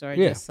grocery store are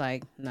Yeah. just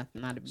like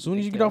nothing. Not a As soon as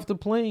big you get deal. off the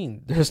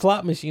plane, there's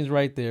slot machines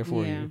right there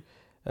for Yeah. you.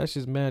 That's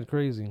just mad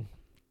crazy.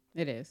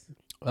 It is.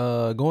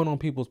 Going on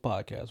people's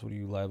podcasts. What do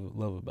you love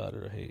about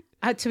it or hate?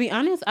 To be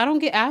honest, I don't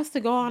get asked to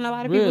go on a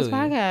lot of people's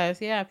Really?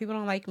 podcasts. Yeah, people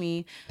don't like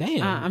me.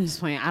 Damn. I'm just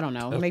playing. I don't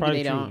know. That's Maybe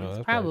probably they true, don't. though.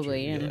 That's Probably.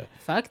 probably true, And yeah.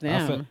 fuck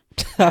them.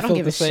 I don't felt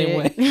give the a same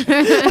shit.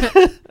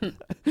 way.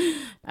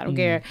 I don't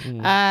care.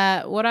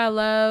 What I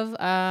love,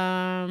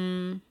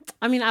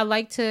 I mean, I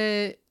like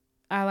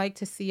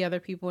to see other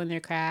people in their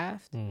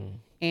craft.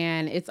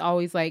 And it's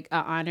always like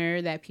an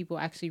honor that people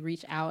actually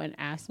reach out and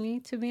ask me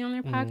to be on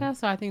their podcast.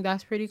 So I think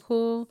that's pretty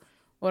cool.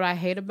 What I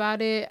hate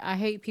about it, I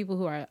hate people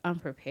who are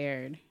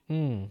unprepared.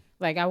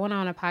 Like I went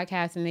on a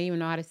podcast and they even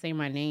know how to say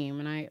my name,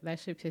 and that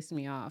shit pissed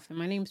me off. And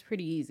my name's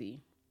pretty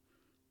easy.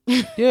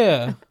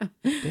 Yeah.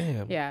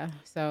 Damn. Yeah.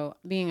 So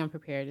being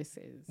unprepared is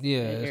it's kind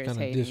of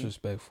irritating.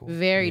 disrespectful.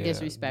 Very Yeah,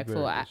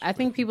 disrespectful. very I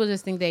think people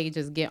just think they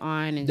just get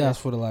on and That's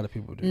just what a lot of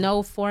people do.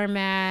 no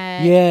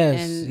format. Yes,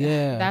 And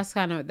yeah.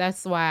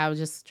 that's why I was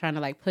just trying to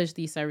like push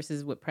these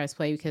services with Press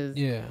Play, because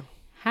Yeah.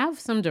 have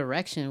some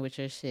direction with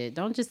your shit.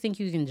 Don't just think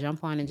you can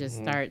jump on and just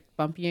start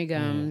bumping your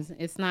gums.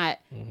 It's not,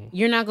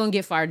 you're not going to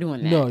get far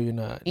doing that. No, you're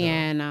not. No.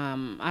 And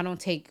I don't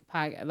take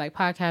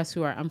podcasts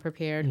who are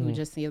unprepared, who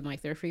just seem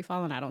like they're free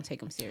falling. I don't take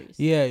them serious.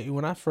 Yeah,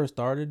 when I first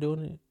started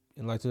doing it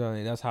in like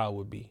 2008, that's how it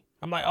would be.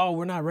 I'm like, oh,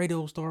 we're not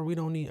radio star. We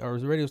don't need, or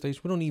radio station.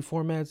 We don't need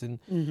formats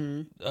and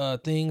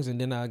things. And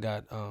then I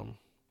got,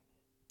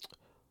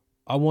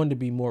 I wanted to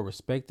be more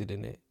respected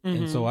in it.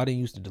 And so I didn't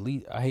used to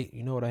delete.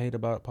 You know what I hate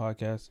about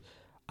podcasts?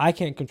 I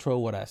can't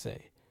control what I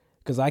say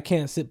because I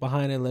can't sit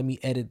behind it. Let me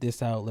edit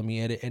this out. Let me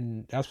edit.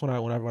 And that's when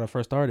I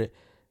first started.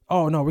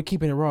 Oh no, we're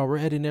keeping it raw. We're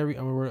editing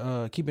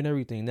we're keeping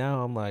everything.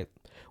 Now I'm like,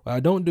 what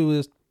I don't do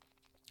is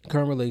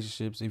current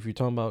relationships. If you're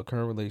talking about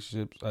current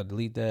relationships, I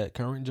delete that.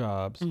 Current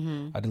jobs,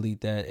 I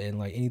delete that. And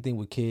like anything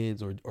with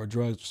kids or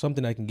drugs,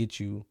 something that can get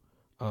you,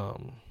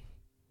 what's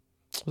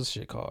the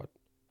shit called?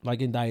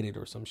 Like indicted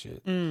or some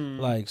shit.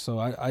 Like, so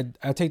I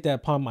take that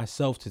upon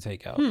myself to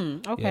take out.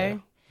 Okay.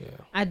 Yeah.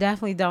 I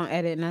definitely don't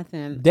edit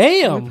nothing.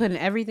 Damn. We're putting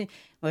everything.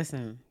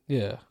 Listen,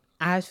 Yeah.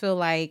 I feel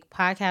like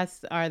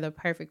podcasts are the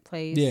perfect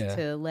place Yeah.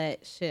 to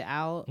let shit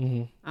out.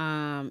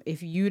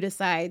 If you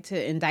decide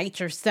to indict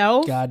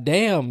yourself, God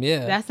damn.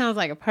 Yeah. that sounds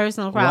like a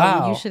personal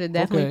problem. Wow. You should have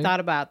definitely Okay. thought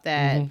about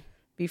that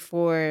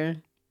before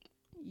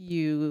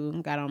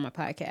you got on my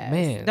podcast.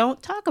 Man.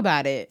 Don't talk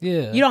about it.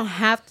 Yeah. You don't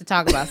have to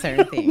talk about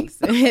certain things.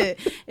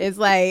 It's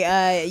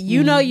like,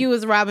 you know you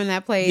was robbing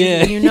that place.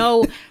 Yeah. You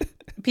know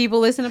people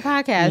listen to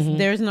podcasts.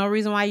 There's no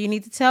reason why you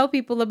need to tell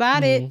people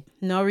about it.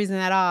 No reason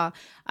at all.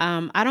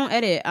 I don't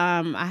edit.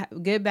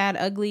 Good, bad,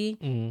 ugly.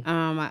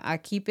 I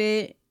keep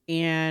it,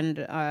 and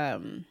I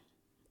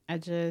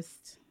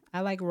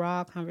like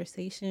raw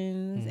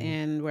conversations,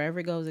 and wherever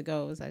it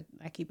goes. I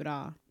keep it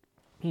all.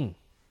 But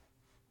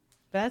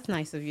that's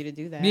nice of you to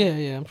do that.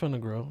 Yeah. I'm trying to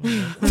grow.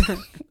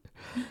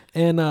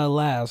 And the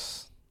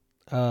last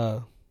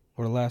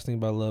thing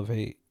about love,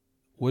 hate.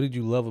 What did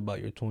you love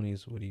about your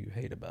 20s? What do you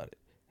hate about it?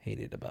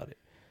 Hated about it?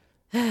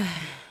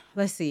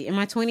 Let's see. In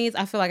my 20s,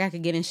 I feel like I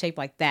could get in shape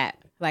like that.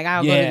 Like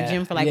I'll go to the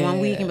gym for like 1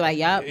 week and be like,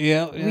 yup,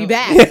 we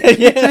back.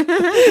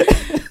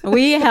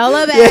 We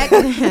hella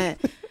back.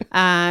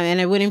 And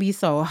it wouldn't be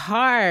so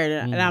hard.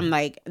 And I'm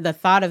like, the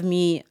thought of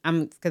me,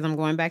 because I'm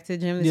going back to the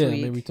gym this week.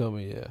 Yeah, maybe tell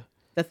me,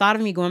 The thought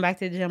of me going back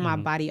to the gym, my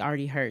body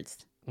already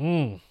hurts.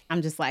 I'm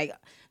just like,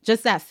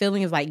 just that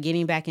feeling of like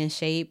getting back in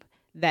shape,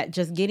 that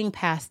just getting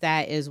past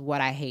that is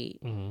what I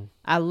hate.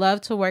 I love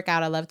to work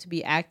out. I love to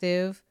be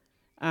active.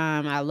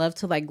 I love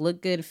to like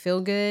look good, feel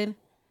good.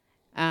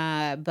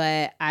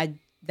 But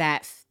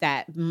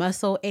that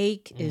muscle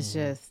ache is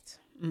just,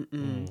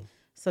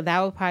 So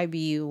that would probably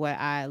be what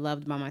I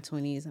loved about my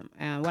 20s.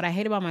 What I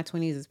hate about my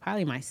 20s is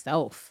probably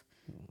myself,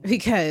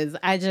 because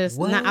I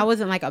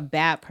wasn't like a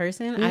bad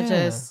person.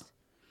 Yeah.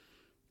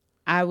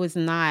 I was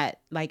not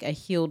like a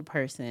healed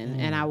person,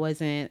 and I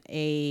was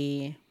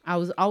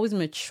always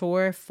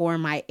mature for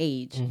my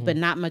age, but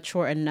not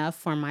mature enough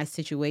for my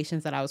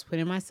situations that I was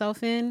putting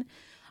myself in.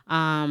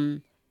 My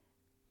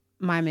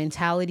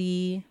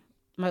mentality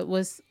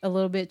was a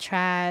little bit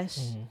trash.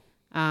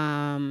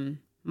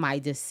 My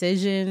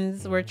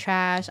decisions were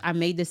trash. I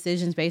made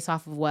decisions based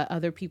off of what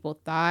other people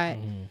thought.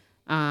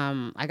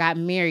 I got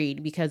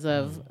married because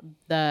of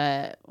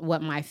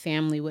what my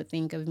family would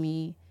think of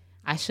me.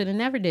 I should have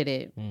never did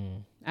it.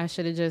 I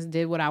should have just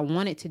did what I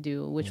wanted to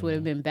do, which would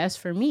have been best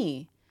for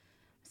me.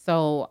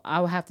 So I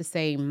would have to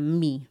say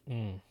me.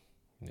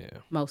 Yeah.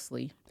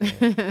 Mostly.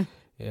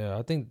 Yeah,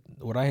 I think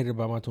what I hated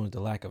about my 20s is the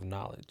lack of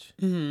knowledge.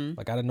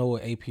 Like, I didn't know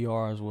what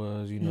APRs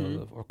was,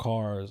 or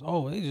cars.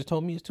 Oh, they just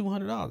told me it's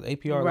 $200.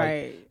 APR,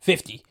 like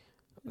 50.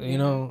 You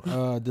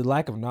know, the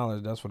lack of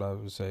knowledge, that's what I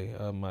would say.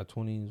 My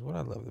 20s, what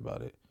I loved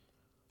about it,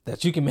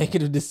 that you can make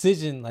it a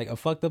decision, like a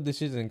fucked up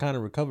decision, and kind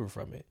of recover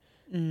from it.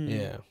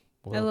 Yeah.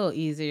 Well, a little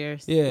easier.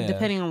 Yeah.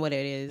 Depending on what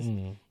it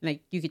is.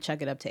 Like, you could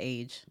chuck it up to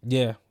age.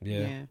 Yeah.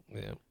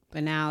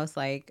 But now it's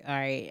like, all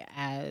right,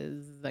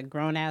 as a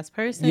grown ass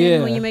person,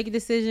 Yeah. when you make a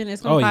decision,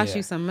 it's gonna cost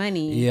you some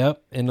money.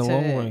 Yep, in the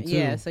long run too.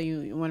 Yeah, so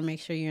you want to make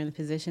sure you're in the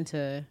position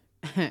to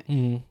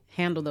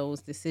handle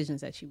those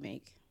decisions that you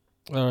make.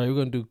 All right, we're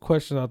gonna do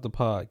questions out the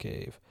pod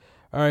cave.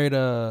 All right,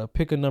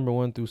 pick a number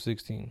 1 through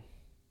 16.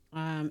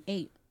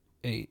 8.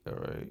 8. All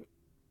right.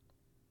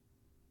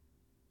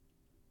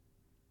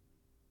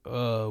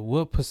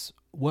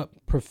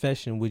 What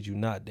profession would you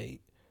not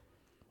date?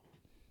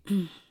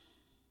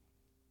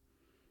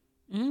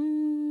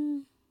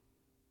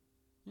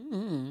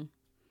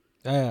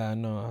 Yeah, I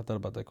know. I thought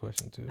about that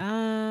question too.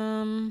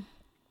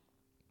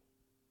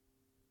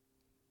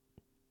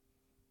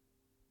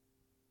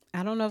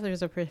 I don't know if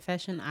there's a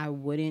profession I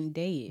wouldn't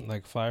date.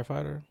 Like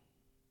firefighter,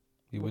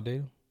 you would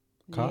date?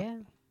 Cop?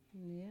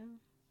 Yeah.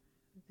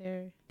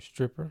 They're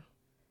Stripper.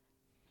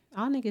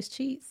 all niggas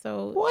cheat,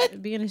 so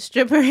What? being a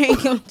stripper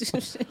ain't gonna do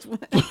shit.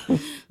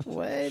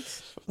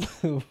 What?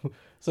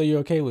 So you're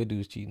okay with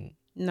dudes cheating?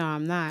 No,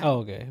 I'm not. Oh,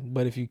 okay.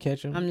 But if you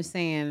catch them, I'm just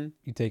saying,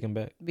 you take them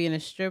back. being a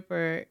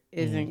stripper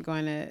isn't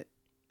going to.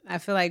 I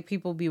feel like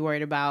people be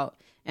worried about,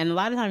 and a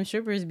lot of times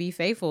strippers be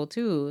faithful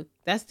too.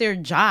 That's their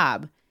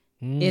job,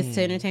 is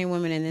to entertain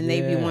women, and then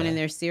they be wanting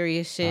their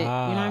serious shit. You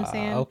know what I'm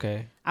saying?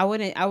 Okay. I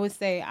would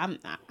say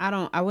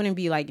I wouldn't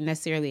be like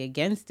necessarily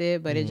against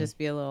it, but it'd just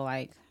be a little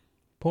like,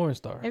 Porn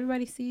star.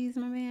 everybody sees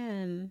my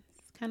man.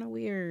 It's kind of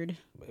weird.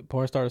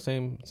 Porn star,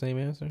 same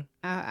answer?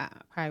 I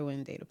probably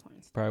wouldn't date a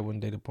porn star. Probably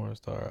wouldn't date a porn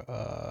star.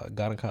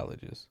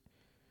 Gynecologist.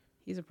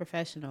 He's a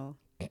professional.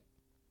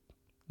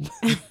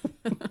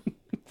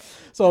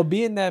 So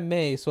being that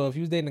May, so if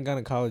you was dating a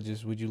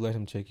gynecologist, would you let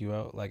him check you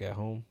out, like at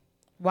home?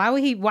 Why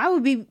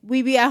would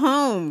we be at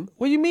home?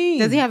 What do you mean?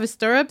 Does he have his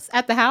stirrups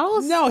at the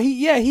house? No,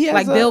 he has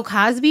like Bill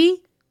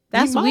Cosby?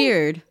 That's might.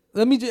 weird.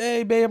 Let me just,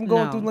 hey babe, I'm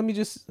going No. through. Let me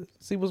just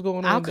see what's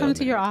going on. I'll come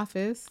to your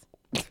office.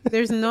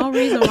 There's no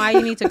reason why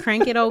you need to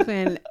crank it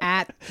open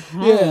at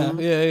home.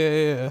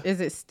 Yeah.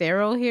 Is it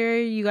sterile here?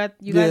 You got.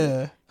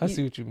 I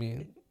see what you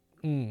mean.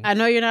 I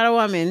know you're not a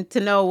woman to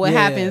know what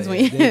happens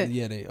when.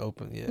 they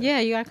open. Yeah. Yeah,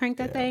 you got to crank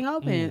that thing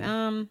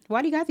open.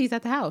 Why do you got these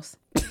at the house?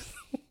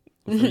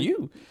 For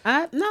you.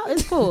 No,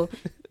 it's cool.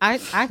 I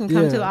can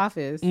come to the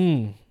office.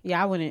 Mm.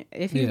 Yeah, I wouldn't.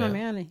 If he's my Yeah.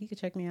 man, he could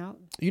check me out.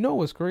 You know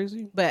what's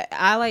crazy? But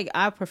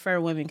I prefer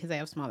women because they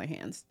have smaller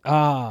hands.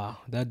 Ah,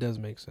 that does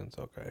make sense.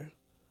 Okay.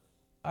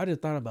 I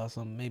just thought about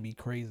something maybe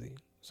crazy.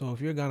 So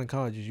if you're a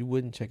gynecologist, you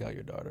wouldn't check out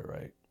your daughter,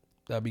 right?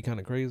 That'd be kind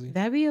of crazy.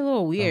 That'd be a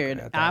little weird.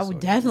 Okay, I so, would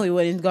yeah. definitely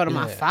wouldn't go to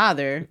my Yeah.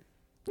 father.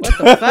 What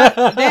the fuck?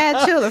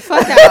 Dad, chill the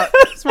fuck out.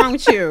 What's wrong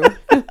with you?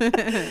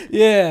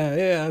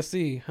 Yeah, I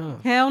see. Huh.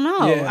 Hell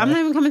no. Yeah. I'm not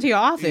even coming to your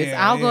office.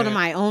 Yeah, I'll go to yeah.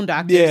 my own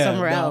doctor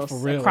somewhere no, else, for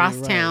real, across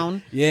you're right.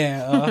 town.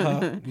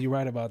 Yeah, you're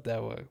right about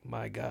that one.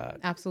 My God.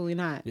 Absolutely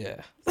not.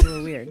 Yeah. It's a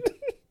little weird.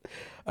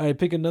 All right,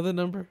 pick another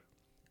number.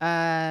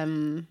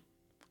 11.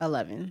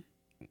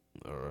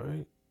 All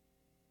right.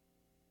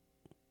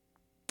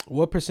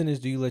 What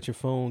percentage do you let your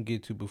phone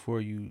get to before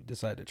you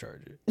decide to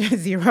charge it?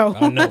 0.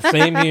 I know.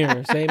 Same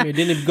here.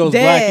 Then it goes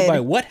Dead. black.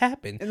 You're like, what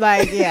happened?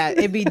 Like, yeah,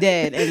 it'd be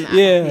dead. And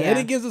And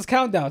it gives us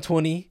countdown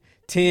 20,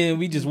 10.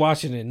 We just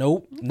watching it.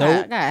 Nope.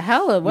 I got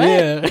hella what?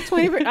 Yeah.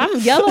 20. I'm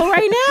yellow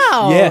right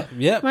now.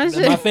 Yep. My That's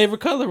shit- my favorite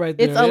color right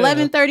there. It's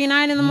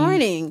 11:39 in the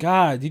morning.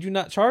 God, did you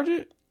not charge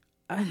it?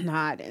 No,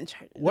 I didn't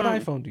charge it. What No.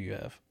 iPhone do you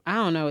have? I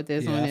don't know what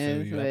this one I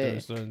feel is, you. I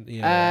but thought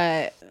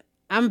it was,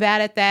 I'm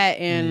bad at that,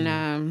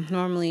 and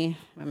normally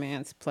my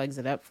man plugs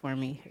it up for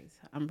me. 'Cause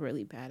I'm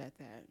really bad at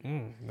that.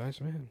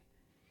 Nice man.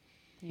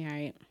 Yeah,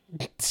 right.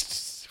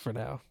 For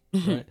now.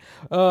 Right.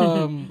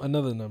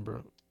 Another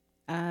number.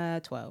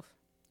 12.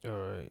 All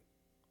right.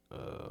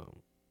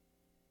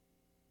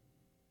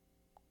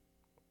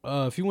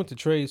 If you went to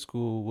trade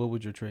school, what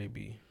would your trade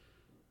be?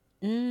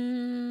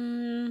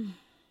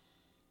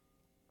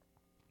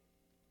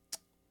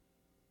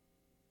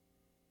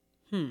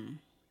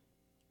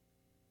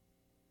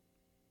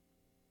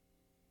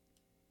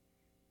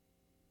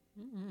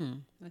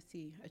 Let's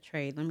see. A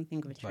trade. Let me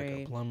think of a trade.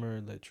 Like a plumber,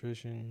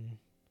 electrician.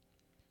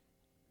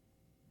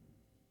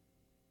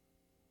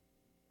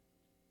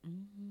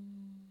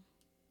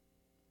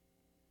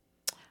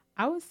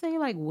 I would say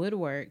like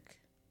woodwork.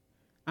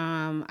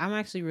 I'm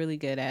actually really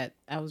good at.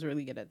 I was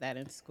really good at that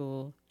in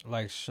school.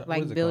 Like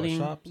like building.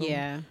 Shop,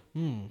 yeah.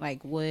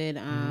 Like wood.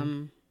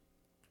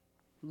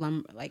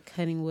 Lumber, like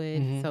cutting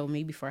wood. So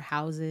maybe for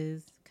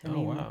houses. Oh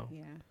wow.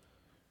 Yeah.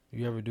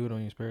 You ever do it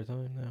on your spare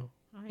time now?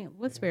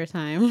 What spare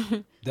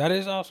time? That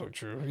is also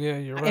true. Yeah,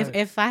 you're right.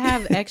 If I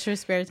have extra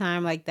spare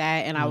time like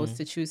that, and I was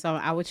to choose some,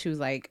 I would choose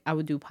like I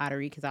would do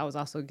pottery because I was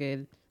also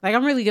good. Like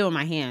I'm really good with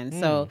my hands,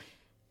 so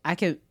I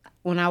could.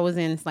 When I was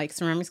in like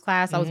ceramics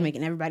class, I was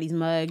making everybody's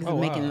mugs and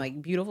making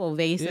like beautiful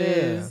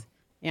vases.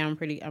 Yeah, I'm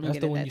good at that too. That's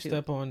the one you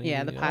step on.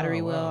 Yeah, the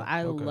pottery wheel.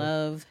 I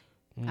love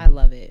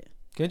it.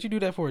 Can't you do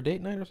that for a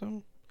date night or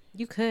something?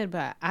 You could,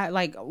 but I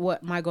like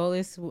what my goal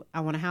is.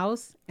 I want a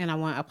house and I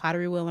want a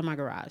pottery wheel in my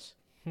garage.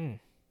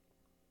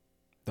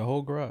 The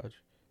whole garage.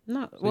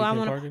 No, so well, I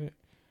want to park in it.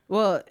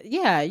 Well,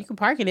 yeah, you can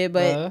park in it,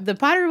 but the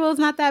pottery wheel is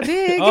not that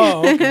big.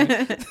 Oh,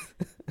 okay.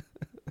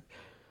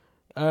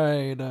 All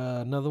right,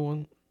 another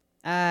one.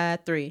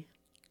 3.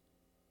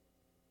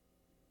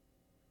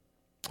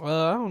 I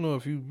don't know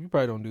if you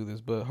probably don't do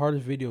this, but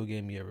hardest video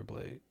game you ever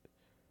played.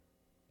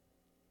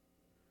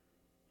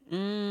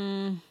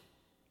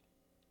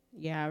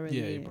 Yeah, I really.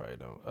 Yeah, you probably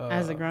don't.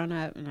 As a grown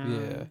up,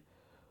 no.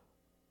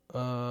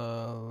 Yeah.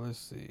 Let's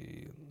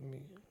see.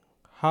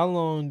 How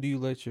long do you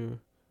let your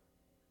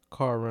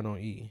car run on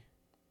E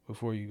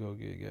before you go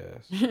get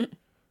gas?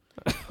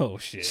 Oh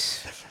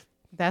shit.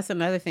 That's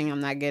another thing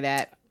I'm not good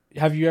at.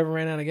 Have you ever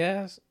ran out of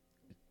gas?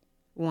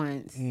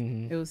 Once.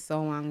 It was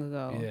so long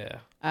ago.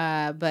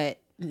 Yeah. But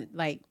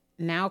like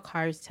now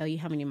cars tell you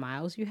how many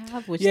miles you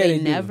have, which they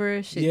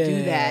never should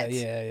do that.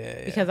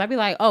 Yeah. Because I'd be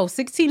like,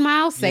 16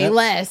 miles, say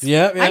less.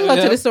 Yep, I can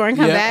go to the store and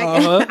come back.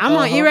 I'm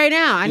on E right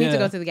now. I need to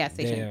go to the gas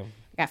station. Damn.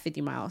 I got 50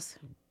 miles.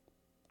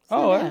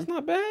 That's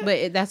not bad.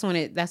 But that's when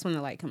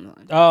the light comes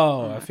on.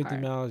 Oh, at 50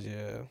 miles,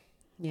 yeah.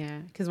 Yeah,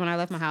 because when I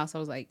left my house, I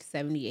was like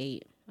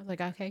 78. I was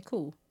like, okay,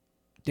 cool.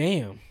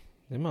 Damn.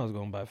 That miles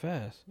going by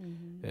fast.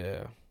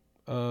 Yeah.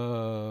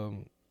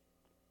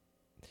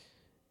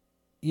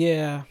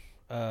 Yeah.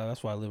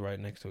 That's why I live right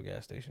next to a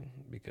gas station,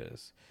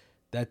 because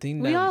that thing.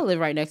 We all live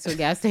right next to a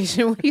gas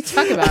station. What are you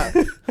talking about?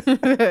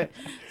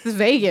 It's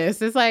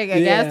Vegas. It's like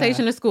a gas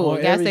station to school.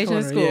 Gas station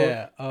to school.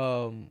 Yeah.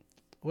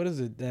 What is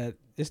it that?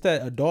 It's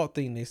that adult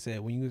thing they said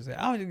when you say,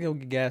 "I'll just go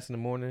get gas in the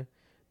morning."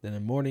 Then the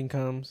morning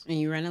comes and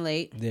you running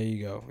late. There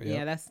you go. Yep.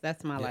 Yeah,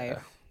 that's my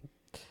life.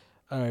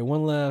 All right,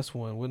 one last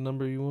one. What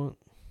number you want?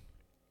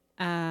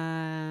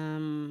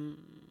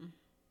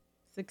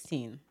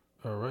 16.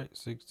 All right,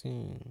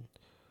 16.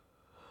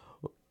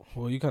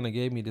 Well, you kind of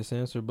gave me this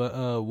answer,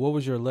 but what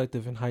was your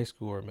elective in high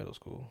school or middle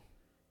school?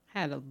 I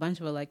had a bunch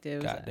of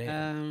electives. God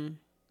damn.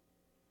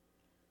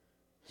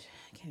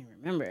 I can't even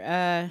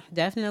remember.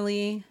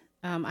 Definitely.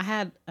 I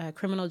had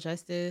criminal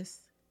justice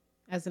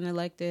as an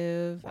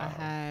elective. Wow. I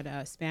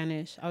had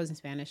Spanish. I was in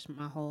Spanish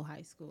my whole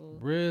high school.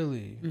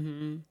 Really?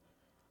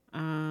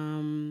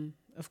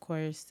 Of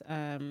course,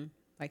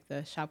 like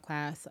the shop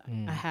class.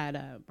 I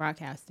had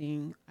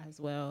broadcasting as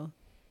well.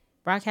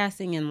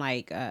 Broadcasting and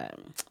like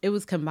it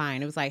was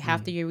combined. It was like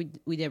half the year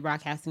we did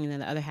broadcasting, and then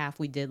the other half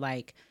we did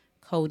like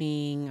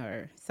coding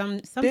or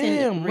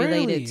something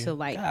related to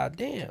like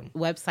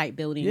website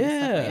building and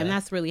stuff like that. And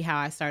that's really how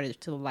I started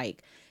to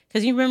like,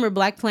 because you remember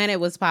Black Planet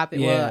was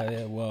popping.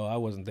 Well, I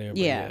wasn't there.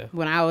 But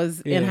when I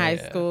was in high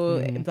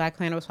school, Black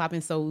Planet was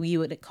popping, so we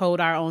would code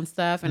our own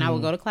stuff, and I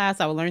would go to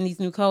class. I would learn these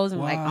new codes,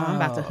 and like, I'm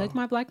about to hook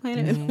my Black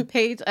Planet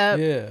page up.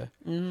 Yeah,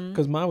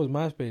 because mine was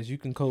MySpace. You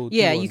can code.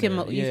 Yeah, you can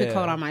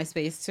code on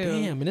MySpace too.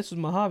 Damn, and this was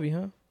my hobby,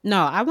 huh?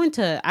 No, I went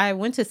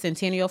to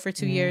Centennial for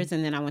 2 years,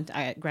 and then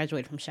I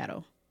graduated from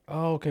Shadow.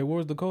 Oh, okay. What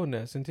was the code in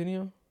that?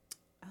 Centennial?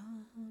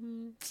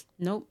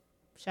 Nope,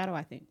 Shadow,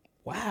 I think.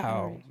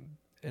 Wow.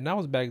 And that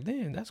was back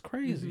then. That's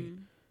crazy,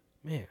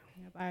 man.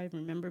 Yep, I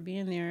remember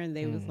being there, and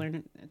they was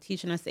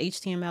teaching us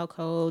HTML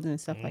codes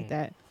and stuff like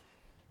that.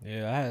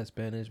 Yeah, I had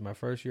Spanish. My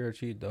first year, I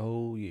cheated the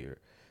whole year,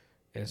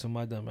 and some of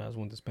my dumb ass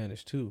went to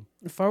Spanish too.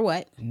 For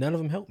what? None of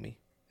them helped me.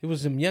 It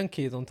was some young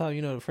kids on top.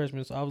 The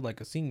freshmen. So I was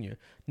like a senior.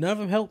 None of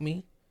them helped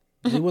me.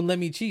 They wouldn't let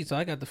me cheat, so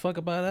I got the fuck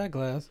up out of that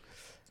class.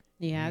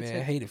 Yeah, man, I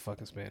hated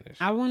fucking Spanish.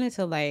 I wanted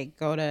to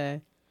like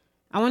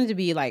I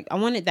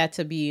wanted that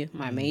to be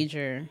my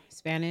major,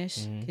 Spanish,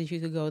 because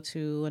you could go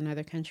to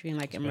another country and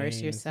like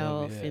immerse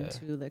yourself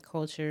into the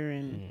culture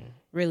and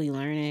really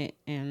learn it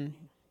and,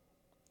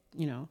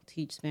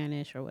 teach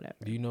Spanish or whatever.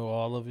 Do you know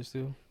all of it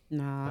still?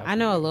 No, I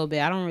know a little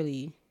bit. I don't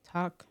really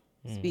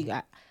speak.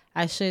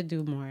 I should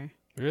do more.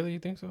 Really? You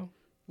think so?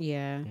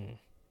 Yeah.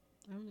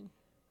 I'm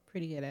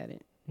pretty good at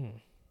it. Yeah.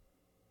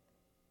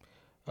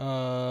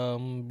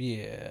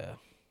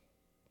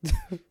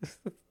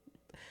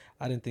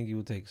 I didn't think you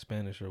would take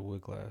Spanish or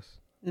wood class.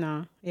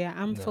 No. Yeah,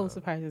 I'm full of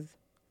surprises.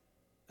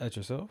 At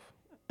yourself?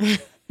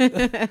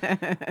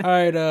 All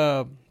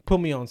right, put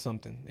me on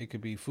something. It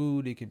could be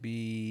food. It could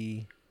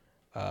be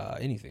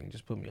anything.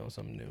 Just put me on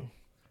something new.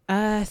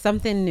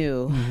 Something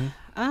new.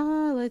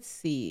 Mm-hmm. Let's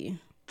see.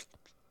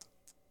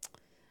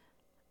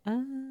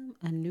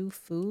 A new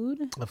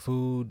food. A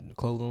food,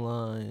 clothing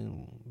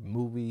line,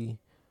 movie.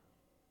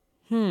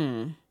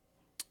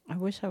 I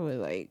wish I would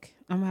like.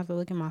 I'm gonna have to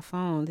look at my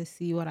phone to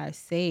see what I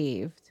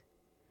saved.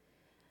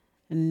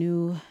 A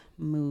new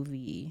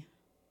movie.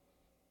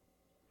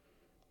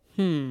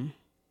 I don't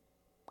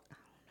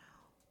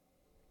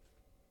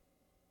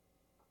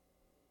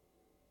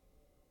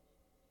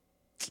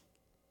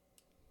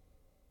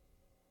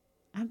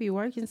know. I be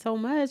working so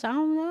much. I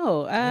don't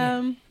know.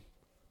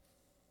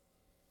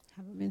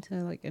 Haven't been to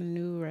like a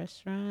new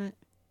restaurant.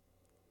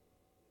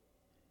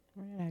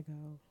 Where did I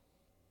go?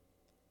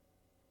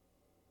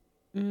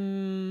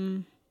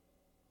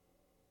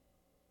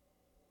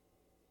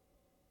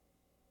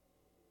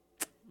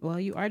 Well,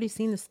 you already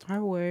seen the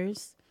Star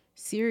Wars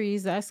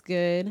series. That's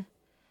good.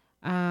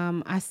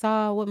 I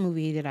saw, what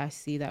movie did I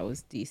see that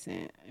was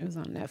decent? It was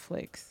on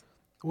Netflix.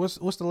 What's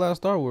the last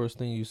Star Wars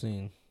thing you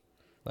seen?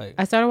 Like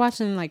I started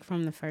watching like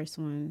from the first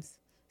ones.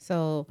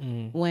 So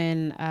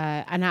when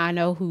I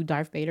know who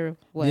Darth Vader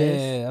was.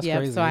 Yeah, that's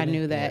crazy. So I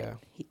knew that.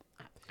 Yeah.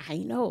 I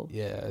know.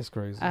 Yeah, it's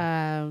crazy. So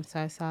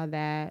I saw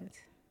that.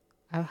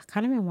 I've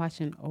kind of been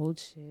watching old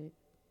shit.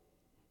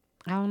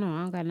 I don't know.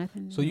 I don't got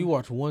nothing. So you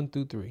watch 1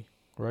 through 3,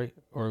 right?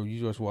 Or you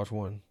just watch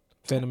 1?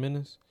 Phantom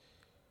Menace?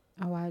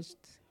 I watched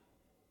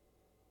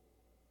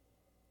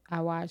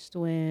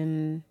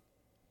when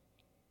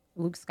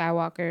Luke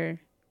Skywalker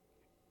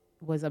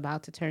was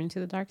about to turn to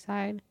the dark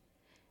side.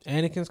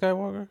 Anakin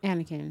Skywalker?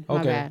 Anakin. Okay.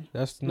 My bad.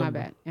 That's My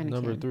bad. Anakin.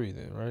 Number 3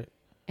 then, right?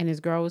 And his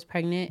girl was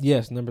pregnant.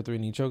 Yes, number 3,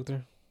 and he choked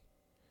her.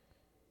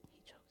 He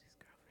choked his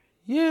girlfriend.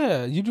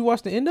 Yeah. Did you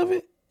watch the end of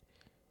it?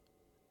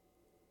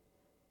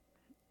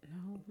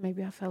 No,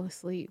 maybe I fell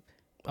asleep.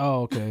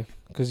 Oh, okay.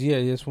 Because,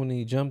 yeah, that's when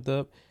he jumped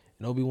up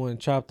and Obi-Wan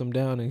chopped him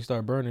down and he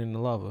started burning in the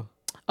lava.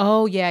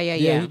 Oh, yeah.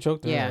 Yeah, he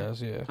choked her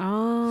ass, yeah.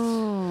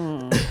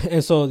 Oh.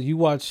 And so you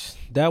watched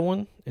that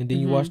one, and then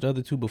you watched the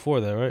other 2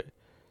 before that, right?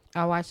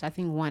 I watched, I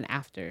think, one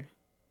after.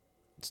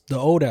 It's the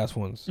old-ass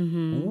ones.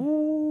 Mm-hmm.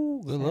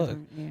 Ooh, good luck.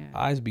 Yeah.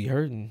 Eyes be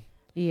hurting.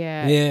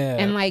 Yeah. Yeah.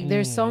 And, like,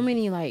 there's so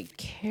many, like,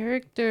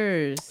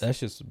 characters. That's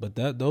just, but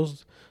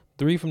those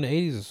 3 from the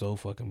 80s are so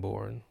fucking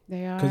boring.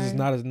 They are. Because it's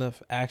not as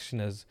enough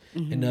action as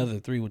in the other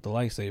 3 with the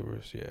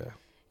lightsabers. Yeah.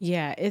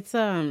 Yeah, it's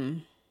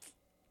so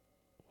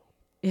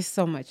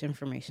much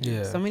information.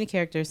 Yeah. So many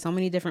characters, so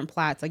many different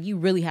plots. Like, you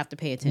really have to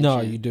pay attention.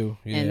 No, you do.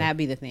 Yeah. And that'd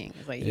be the thing.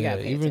 It's like, you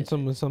gotta pay even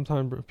attention.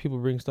 sometimes people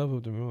bring stuff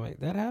up to me. I'm like,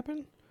 that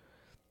happened?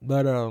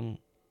 But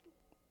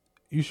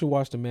you should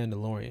watch The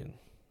Mandalorian.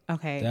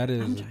 Okay. That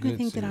is I'm a trying good to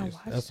think series. that I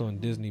watched. That's on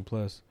Disney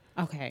Plus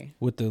Okay.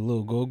 with the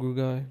little Grogu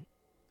guy.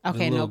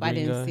 Okay, little nope, I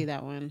green didn't guy? see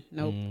that one.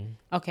 Nope. Mm.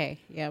 Okay,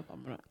 yep.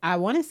 I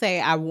want to say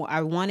I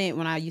won it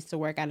when I used to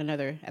work at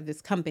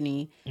this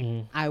company.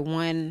 Mhm. I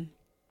won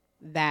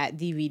that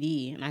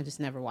DVD and I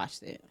just never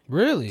watched it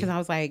Really? because I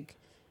was like,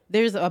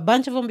 "There's a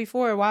bunch of them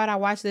before. Why would I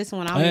watch this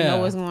one? I don't even know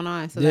what's going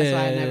on." So that's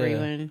why I never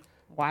even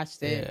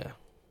watched it.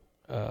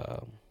 Yeah.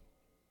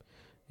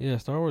 Yeah,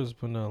 Star Wars is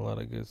putting out a lot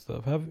of good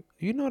stuff. Have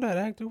you know that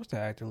actor? What's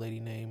that actor lady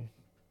name?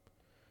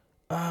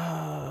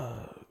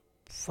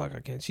 Fuck, I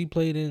can't. She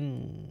played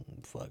in.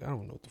 Fuck, I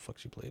don't know what the fuck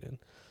she played in.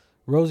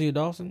 Rosie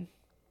Dawson.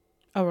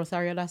 Oh,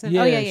 Rosario Dawson.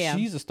 Yeah, Oh yeah.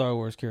 She's a Star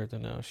Wars character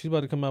now. She's about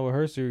to come out with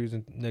her series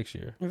next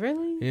year.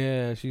 Really?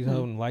 Yeah, she's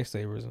holding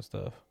lightsabers and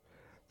stuff.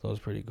 So it's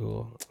pretty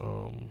cool.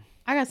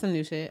 I got some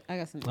new shit.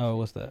 Oh,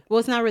 what's that? Well,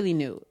 it's not really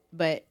new,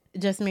 but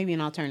just maybe an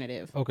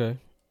alternative. Okay.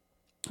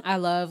 I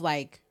love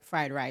like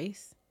fried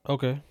rice.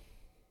 Okay.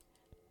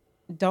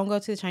 Don't go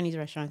to the Chinese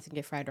restaurants and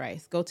get fried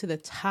rice. Go to the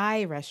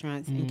Thai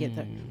restaurants and get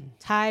the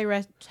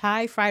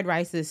Thai fried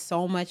rice is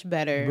so much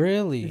better.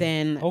 Really?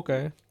 Than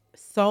Okay.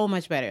 So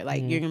much better.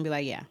 Like you're gonna be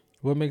like, yeah.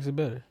 What makes it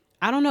better?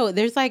 I don't know.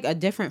 There's like a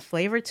different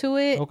flavor to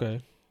it.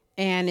 Okay.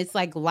 And it's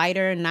like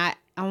lighter, not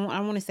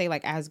I want to say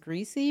like as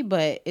greasy,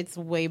 but it's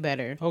way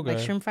better. Okay. Like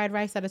shrimp fried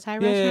rice at a Thai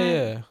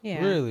restaurant.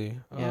 Yeah. Really?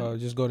 Yeah.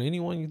 Just go to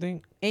anyone you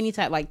think? Any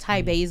type, like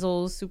Thai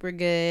basil's super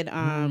good.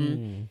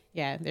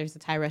 Yeah, there's a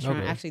Thai restaurant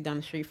Okay. actually down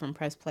the street from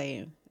Press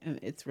Play, and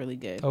it's really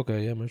good.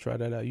 Okay, yeah, I'm gonna try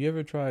that out. You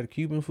ever tried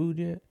Cuban food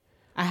yet?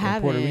 I Or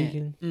haven't. Puerto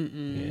Rican?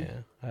 Mm-mm. Yeah,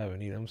 I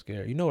haven't either. I'm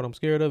scared. You know what I'm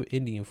scared of?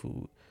 Indian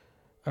food.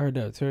 I heard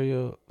that tear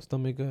your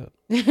stomach up.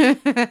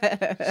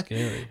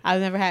 Scary.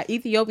 I've never had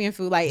Ethiopian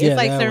food. Like Yeah, it's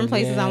like that certain one,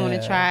 places I want to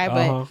yeah. try,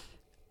 but Uh-huh.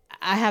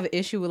 I have an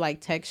issue with like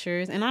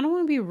textures, and I don't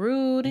want to be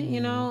rude, you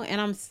know.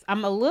 And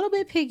I'm a little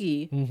bit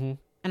picky, Mm-hmm.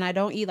 and I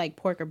don't eat like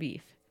pork or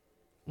beef,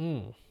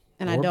 Mm.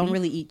 and I Or don't beef?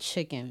 really eat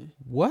chicken.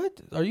 What?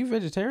 Are you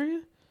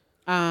vegetarian?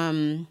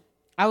 I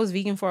was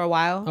vegan for a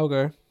while,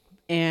 Okay.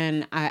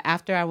 and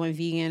after I went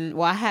vegan,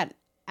 well,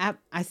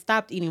 I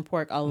stopped eating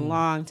pork a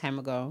long time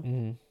ago.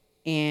 Mm-hmm.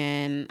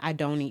 And I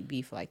don't eat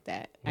beef like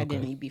that. I Okay.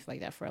 didn't eat beef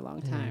like that for a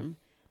long time.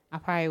 I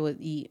probably would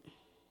eat.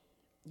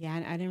 Yeah,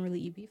 I didn't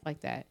really eat beef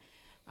like that.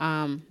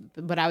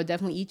 But I would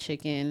definitely eat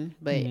chicken.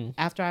 But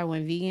after I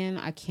went vegan,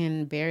 I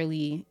can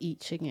barely eat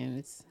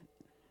chicken.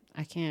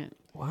 I can't.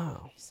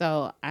 Wow.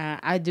 So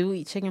I do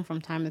eat chicken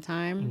from time to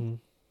time.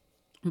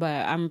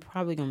 But I'm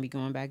probably going to be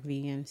going back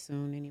vegan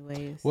soon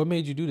anyways. What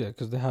made you do that?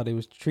 Because how they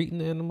was treating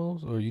the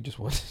animals? Or you just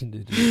wanted to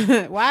do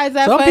it? Why is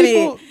that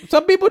funny?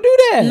 Some people do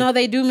that. No,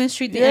 they do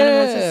mistreat the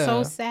animals. It's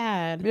so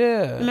sad.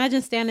 Yeah.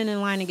 Imagine standing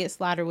in line and get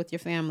slaughtered with your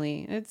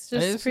family. It's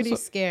just pretty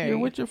scary. You're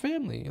with your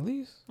family, at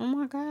least. Oh,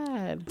 my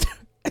God.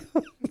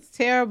 It's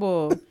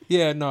terrible.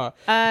 Yeah, no.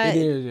 It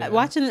is. Yeah.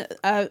 Watching,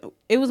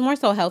 it was more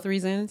so health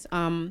reasons.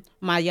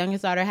 My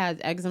youngest daughter has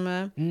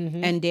eczema,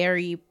 and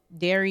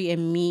dairy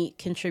and meat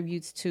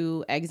contributes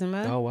to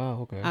eczema. Oh, wow.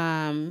 Okay.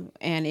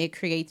 And it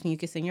creates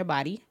mucus in your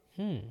body.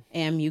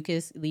 And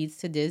mucus leads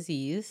to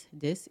disease.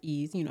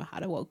 You know how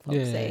the woke folks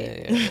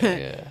say it.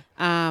 Yeah.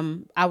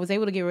 I was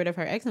able to get rid of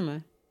her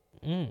eczema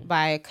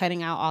by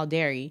cutting out all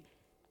dairy.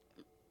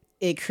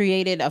 It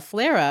created a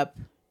flare up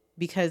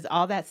because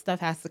all that stuff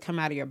has to come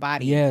out of your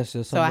body. Yes.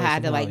 So I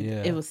had to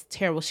it was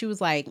terrible. She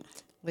was like,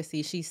 let's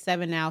see, she's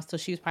 7 now, so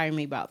she was probably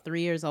maybe about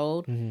 3 years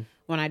old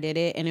when I did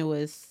it, and it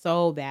was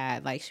so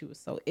bad. Like, she was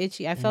so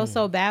itchy. I felt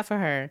so bad for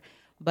her,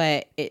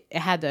 but I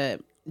had to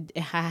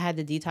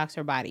detox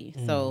her body.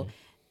 So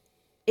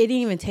it didn't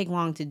even take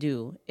long to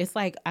do. It's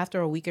like after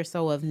a week or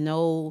so of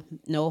no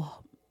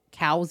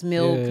cow's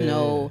milk,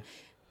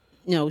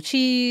 no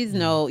cheese,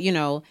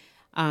 no,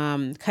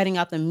 cutting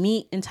out the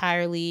meat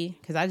entirely,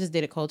 because I just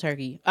did it cold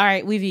turkey. All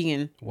right, we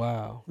vegan.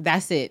 Wow.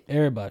 That's it.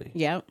 Everybody.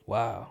 Yep.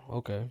 Wow.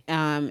 Okay.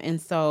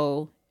 And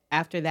so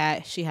after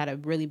that, she had a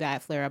really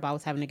bad flare up. I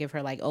was having to give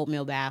her like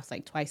oatmeal baths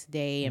like twice a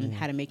day and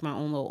had to make my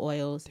own little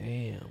oils.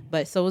 Damn.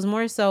 But so it was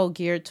more so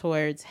geared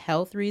towards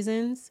health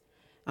reasons.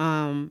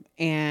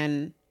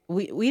 And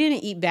we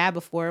didn't eat bad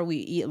before. We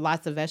eat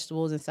lots of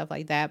vegetables and stuff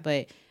like that.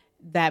 But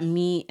that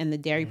meat and the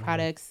dairy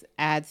products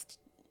adds,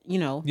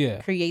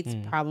 creates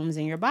problems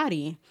in your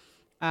body.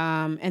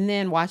 And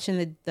then watching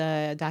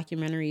the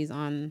documentaries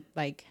on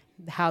like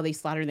how they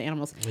slaughter the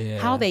animals,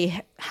 how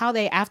they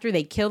after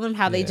they kill them,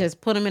 how they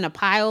just put them in a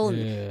pile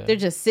and they're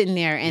just sitting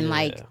there and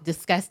like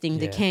disgusting,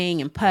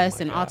 decaying and pus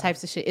and all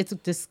types of shit. It's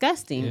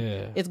disgusting.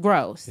 It's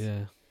gross.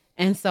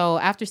 And so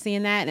after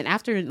seeing that and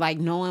after like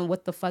knowing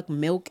what the fuck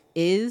milk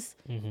is,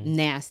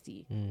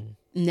 nasty.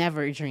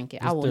 Never drink it.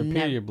 It's I will their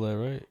never. period blood,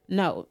 right?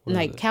 No, What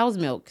like is it? cow's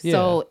milk.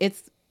 So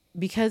it's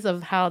because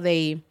of how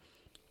they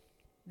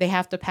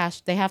have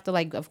to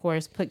like, of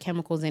course, put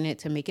chemicals in it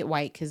to make it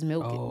white, because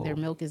their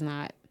milk is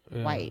not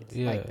white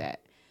like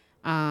that.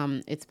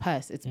 It's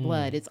pus, it's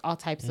blood, it's all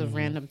types of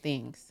random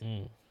things.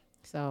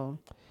 So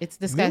it's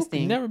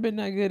disgusting. Milk never been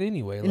that good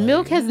anyway. Like,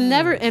 Milk has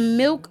never, and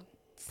milk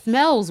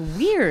smells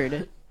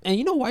weird. And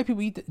you know, white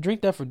people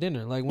drink that for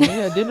dinner. Like when they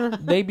had dinner,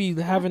 they be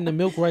having the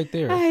milk right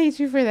there. I hate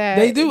you for that.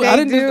 They do. I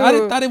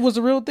didn't thought it was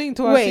a real thing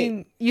until I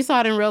seen. You saw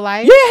it in real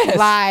life? Yes.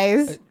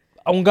 Lies.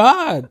 On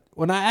God,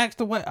 when I asked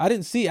the white, I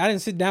didn't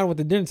sit down with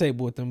the dinner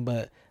table with them,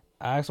 but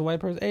I asked a white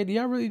person, "Hey, do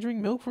y'all really drink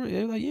milk for it?"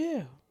 They were like,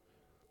 "Yeah."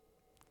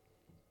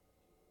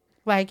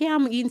 Like, yeah,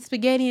 I'm eating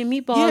spaghetti and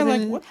meatballs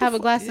like, and have a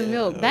glass of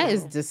milk. That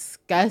is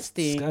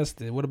disgusting.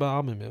 Disgusting. What about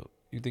almond milk?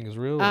 You think it's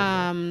real?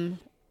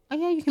 Oh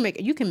yeah,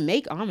 you can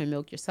make almond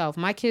milk yourself.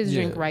 My kids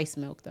drink rice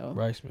milk though.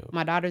 Rice milk.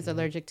 My daughter's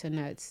allergic to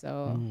nuts,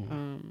 so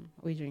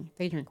they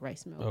drink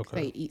rice milk.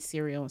 Okay. They eat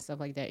cereal and stuff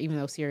like that, even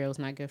though cereal is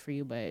not good for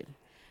you, but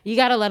you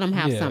gotta let them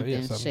have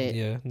something. Shit.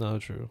 Yeah, no,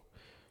 true.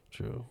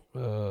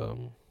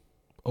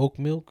 Oat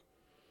milk,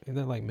 is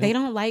that like milk? They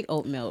don't like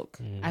oat milk.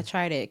 I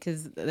tried it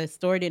because the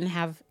store didn't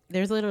have.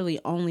 There's literally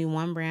only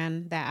one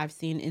brand that I've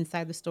seen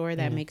inside the store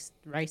that makes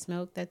rice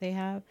milk that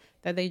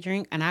they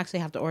drink, and I actually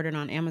have to order it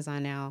on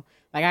Amazon now.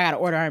 Like, I gotta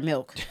order our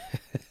milk.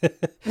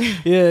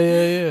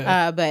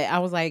 Yeah. But I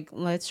was like,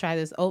 let's try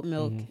this oat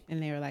milk,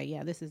 and they were like,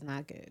 yeah, this is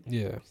not good.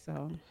 Yeah.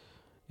 So.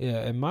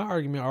 Yeah, and my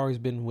argument always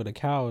been with a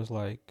cow is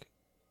like,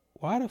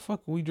 why the fuck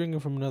are we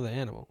drinking from another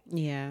animal?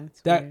 Yeah, it's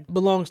that weird.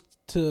 belongs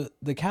to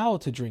the cow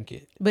to drink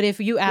it. But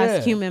if you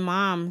ask human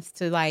moms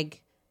to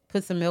like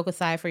put some milk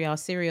aside for y'all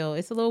cereal,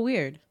 it's a little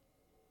weird.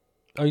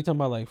 Are you talking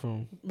about like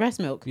from breast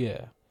milk?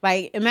 Yeah.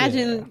 Like,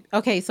 imagine,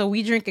 okay, so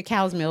we drink a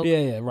cow's milk.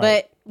 Yeah, right.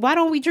 But why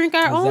don't we drink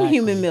our own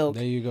human milk?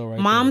 There you go, right.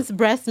 Mom's there.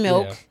 breast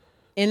milk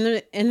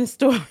in the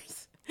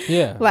stores.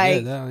 Yeah.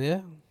 Like,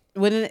 yeah.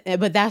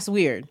 But that's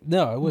weird.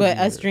 No, it wouldn't.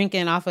 But us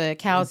drinking off of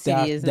cow's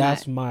titty is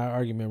that's my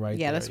argument right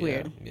there. Yeah, that's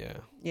weird. Yeah.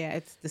 Yeah,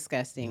 it's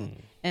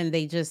disgusting. And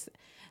they just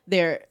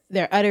their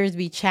udders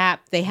be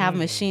chapped. They have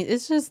machines.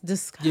 It's just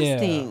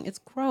disgusting. Yeah. It's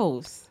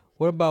gross.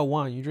 What about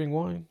wine? You drink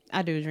wine?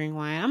 I do drink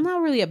wine. I'm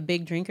not really a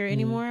big drinker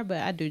anymore, but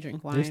I do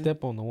drink wine. They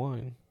step on the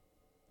wine.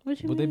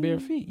 What you with mean? their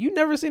bare feet. You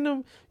never seen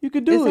them. You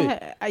could do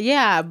it.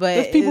 Yeah, but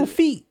that's people's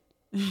feet.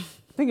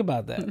 Think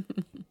about that.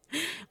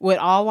 With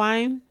all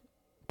wine?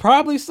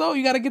 Probably so.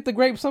 You got to get the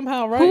grape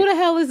somehow, right? Who the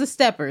hell is the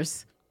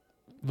steppers?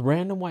 The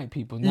random white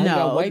people. Now you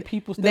got white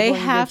people. They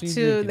have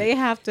to. They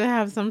have to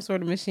have some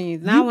sort of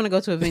machines. Now I want to go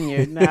to a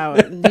vineyard. Now,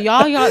 is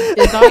all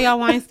y'all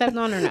wine stepped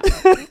on or not?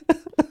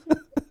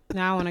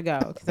 Now I want to go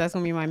because that's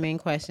gonna be my main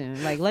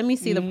question. Like, let me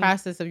see the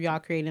process of y'all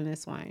creating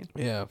this wine.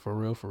 Yeah, for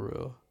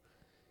real.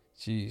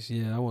 Jeez,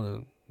 yeah, I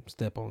want to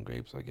step on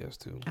grapes, I guess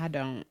too. I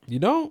don't. You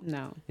don't?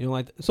 No. You don't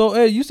like? So,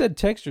 hey, you said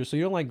texture, so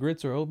you don't like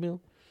grits or oatmeal?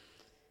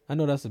 I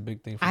know that's a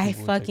big thing. For I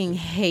people with fucking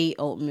texture. hate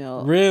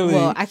oatmeal. Really?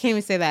 Well, I can't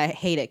even say that I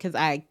hate it because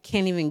I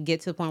can't even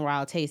get to the point where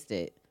I'll taste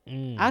it.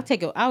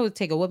 I would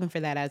take a whooping for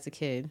that as a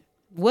kid.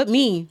 What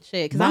me?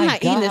 Shit, because I'm My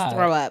not eating this God.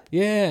 throw up.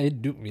 Yeah,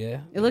 it do.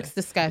 Yeah, It looks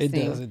disgusting.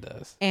 It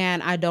does.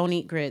 And I don't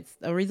eat grits.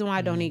 The reason why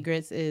I don't eat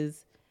grits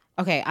is,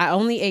 okay, I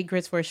only ate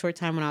grits for a short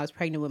time when I was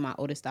pregnant with my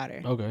oldest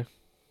daughter. Okay.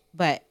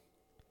 But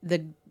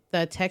the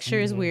texture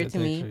is weird to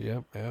me.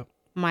 Yep.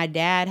 My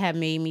dad had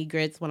made me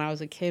grits when I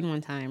was a kid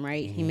one time,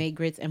 right? He made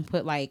grits and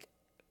put like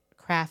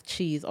Kraft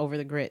cheese over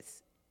the grits.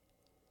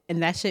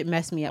 And that shit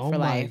messed me up for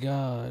life. Oh my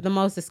God. The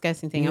most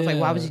disgusting thing. I was like,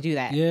 why would you do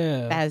that?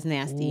 Yeah. That is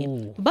nasty.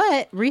 Ooh.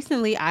 But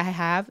recently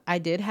I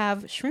did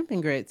have shrimp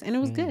and grits and it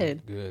was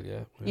good. Good, yeah.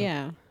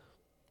 Yeah.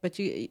 But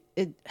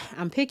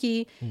I'm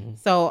picky.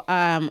 So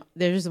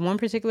there's one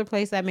particular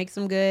place that makes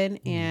them good.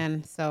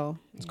 And so.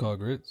 It's called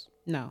grits?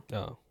 No.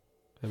 Oh.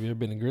 Have you ever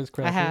been to Grits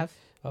Craft? I have.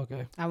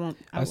 Okay. I won't.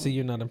 I see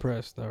you're not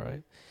impressed. All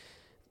right.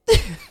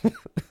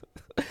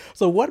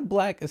 So what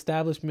black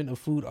establishment of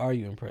food are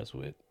you impressed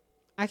with?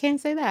 I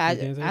can't say that.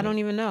 You can't say I that? don't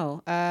even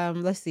know.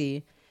 Let's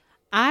see.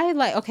 I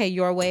like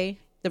Your Way,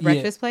 the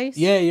breakfast place.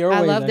 Yeah, Your I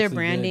Way is love their actually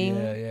branding.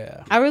 good.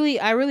 Yeah. I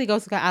really go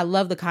to. I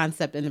love the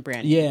concept and the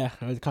branding. Yeah.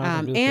 The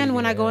concept is And pretty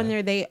when I good, go in yeah.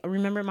 there, they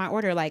remember my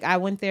order. Like I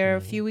went there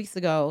a few weeks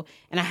ago,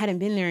 and I hadn't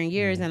been there in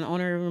years, and the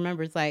owner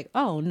remembers. Like,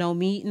 oh, no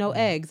meat, no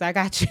eggs. I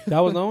got you. That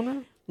was the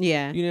owner?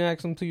 Yeah, You didn't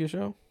ask him to your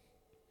show?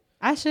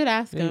 I should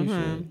ask Yeah, him. you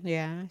Huh? should.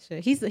 Yeah, I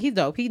should. He's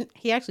dope.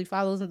 He actually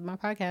follows my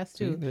podcast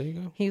See, too. there you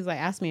go. He was like,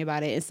 asked me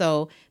about it. And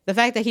so the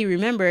fact that he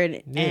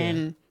remembered Yeah.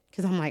 and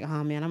because I'm like,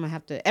 oh man, I'm gonna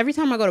have to every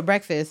time I go to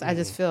breakfast, I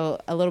just feel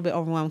a little bit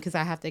overwhelmed because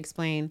I have to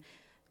explain,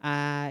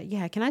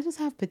 yeah, can I just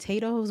have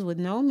potatoes with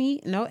no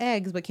meat, no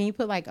eggs, but can you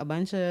put like a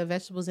bunch of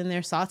vegetables in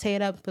there, saute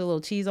it up, put a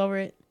little cheese over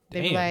it?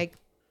 They'd be Damn. like,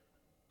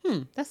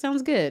 that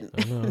sounds good.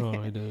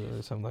 No, it does.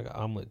 It sounds like an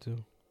omelet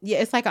too. Yeah,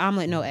 it's like an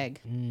omelet, no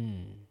egg.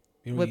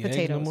 You don't With eat eggs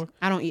potatoes. no more?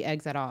 I don't eat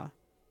eggs at all.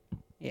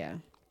 Yeah.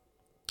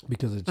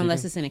 Because of chicken?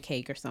 Unless it's in a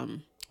cake or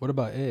something. What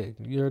about egg?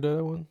 You heard of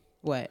that one?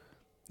 What?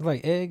 It's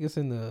like egg. It's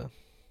in a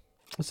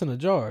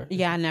jar.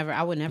 Yeah,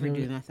 I would never You do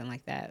never- nothing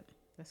like that.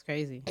 That's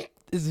crazy.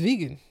 It's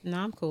vegan. No,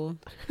 I'm cool.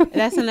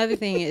 That's another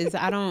thing is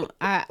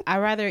I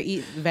rather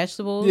eat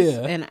vegetables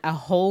Yeah. and a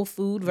whole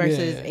food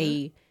versus Yeah.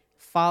 a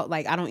fault.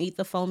 Like I don't eat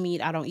the faux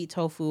meat. I don't eat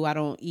tofu. I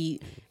don't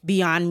eat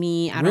Beyond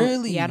Meat. I don't.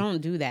 Really? Yeah, I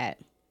don't do that.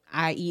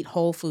 I eat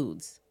whole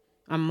foods.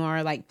 I'm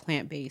more like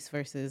plant based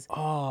versus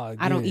Oh,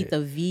 I don't eat the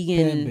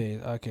vegan.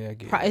 plant-based. Okay, I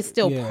get It's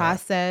still Yeah.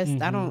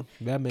 processed. I don't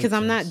That makes because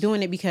I'm not sense.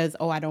 doing it because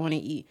I don't want to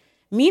eat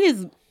meat.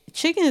 Is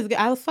chicken is good.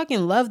 I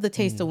fucking love the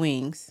taste of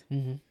wings,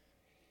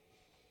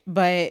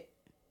 but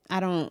I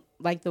don't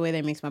like the way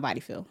that makes my body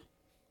feel.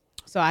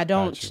 So I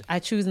don't. Gotcha. I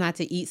choose not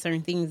to eat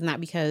certain things not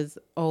because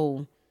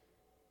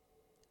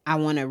I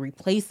want to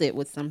replace it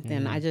with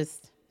something. I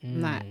just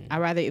not. I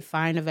rather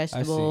find a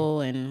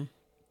vegetable and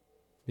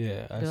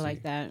Yeah, I do see.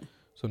 like that.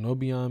 So no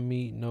Beyond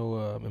Meat,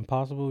 no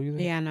Impossible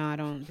either. Yeah, no, I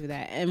don't do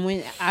that. And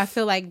when I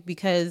feel like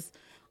because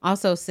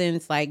also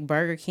since like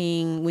Burger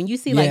King, when you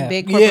see like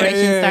big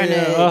corporations starting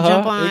to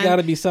jump on, it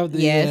gotta be something.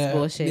 Yeah, it's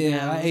bullshit Yeah,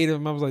 now. I ate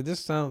them. I was like,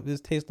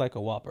 this tastes like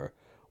a Whopper.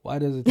 Why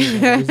does it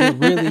taste like? Is it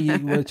really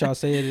what y'all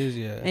say it is?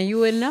 Yeah. and you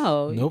wouldn't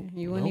know. Nope.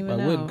 you wouldn't nope, even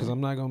I know. wouldn't because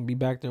I'm not gonna be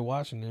back there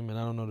watching them, and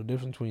I don't know the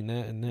difference between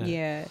that and that.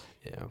 Yeah,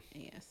 Yeah.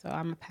 yeah. So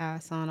I'm gonna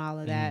pass on all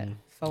of that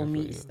faux Definitely.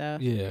 meat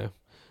stuff. Yeah.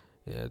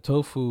 Yeah.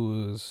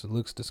 Tofu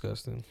looks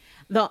disgusting.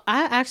 The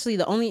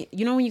only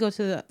when you go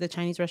to the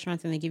Chinese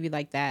restaurants and they give you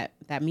like that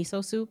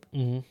miso soup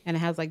and it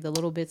has like the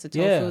little bits of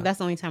tofu. Yeah. That's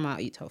the only time I'll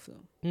eat tofu.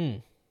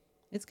 Mm.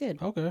 It's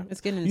good. Okay. It's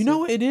good in the You know soup.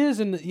 what it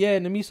is in the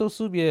miso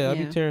soup. Yeah, I'll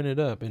Yeah. be tearing it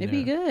up. In It'd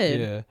be there.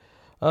 good.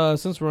 Yeah.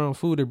 Since we're on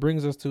food, it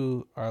brings us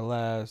to our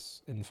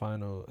last and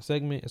final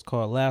segment. It's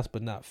called Last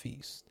But Not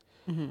Feast.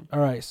 All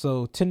right,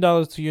 so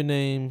 $10 to your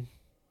name.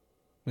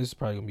 This is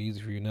probably gonna be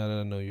easy for you now that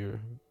I know you're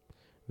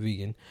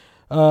vegan.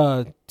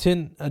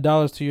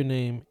 $10 to your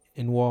name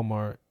in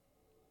Walmart.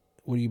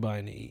 What are you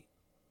buying to eat?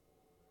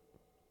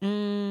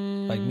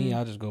 Like me,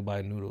 I'll just go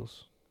buy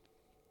noodles.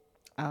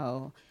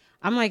 Oh,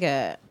 I'm like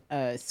a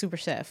super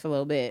chef a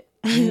little bit,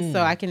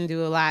 so I can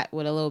do a lot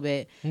with a little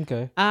bit.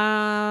 Okay.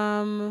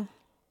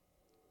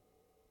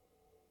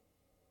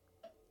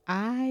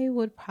 I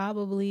would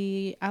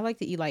probably I like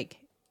to eat like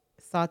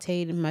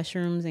sauteed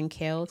mushrooms and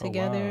kale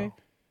together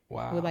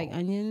Wow. with like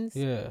onions.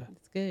 Yeah.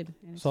 It's good.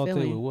 And it's Sauteed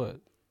filling. with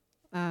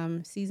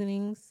what?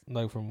 Seasonings.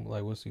 Like from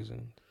like what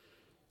season?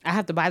 I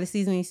have to buy the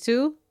seasonings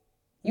too.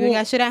 You Well- ain't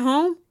got shit at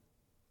home?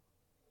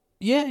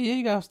 Yeah,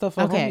 you got stuff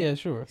at Okay. home. Yeah,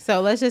 sure.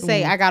 So let's just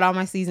say I got all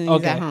my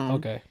seasonings at home.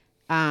 Okay.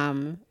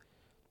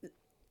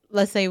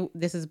 Let's say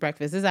this is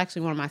breakfast. This is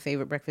actually one of my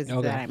favorite breakfasts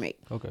Okay. that I make.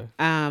 Okay.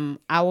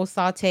 I will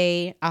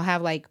saute. I'll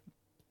have like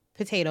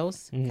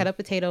potatoes, Mm-hmm. cut up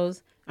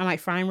potatoes. I might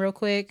fry them real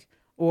quick,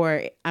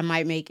 or I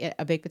might make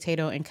a baked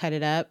potato and cut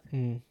it up,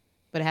 Mm.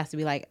 but it has to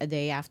be like a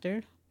day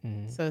after.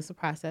 Mm. So it's a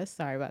process.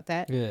 Sorry about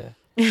that. Yeah.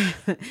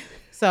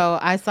 So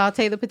I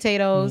saute the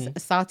potatoes,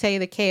 saute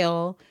the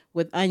kale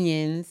with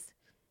onions,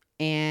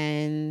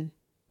 and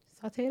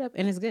saute it up,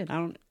 and it's good. I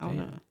don't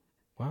know.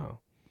 Wow.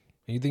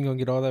 And you think you'll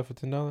get all that for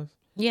 $10?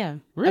 Yeah,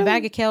 Really? a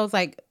bag of kale is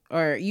like,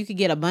 or you could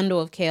get a bundle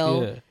of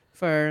kale Yeah.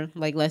 for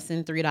like less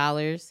than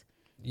 $3.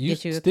 You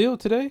Get you- still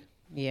today?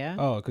 Yeah.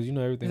 Oh, because you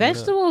know everything. went up.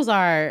 Vegetables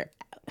are,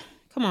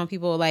 come on,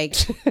 people. Like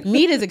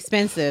meat is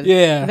expensive.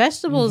 Yeah.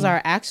 Vegetables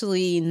are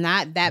actually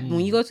not that.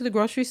 When you go to the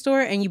grocery store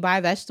and you buy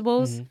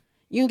vegetables,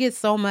 you can get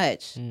so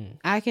much.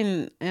 I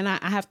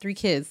have 3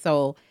 kids,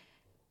 so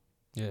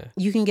Yeah.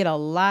 you can get a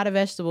lot of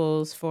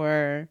vegetables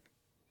for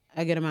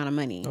a good amount of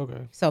money.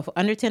 Okay. So for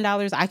under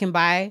 $10, I can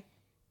buy.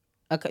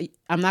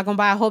 I'm not gonna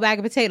buy a whole bag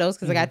of potatoes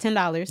because I got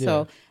 $10.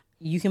 So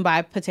you can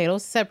buy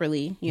potatoes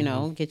separately. You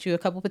know, get you a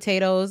couple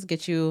potatoes,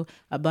 get you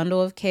a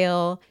bundle of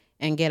kale,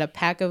 and get a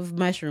pack of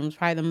mushrooms.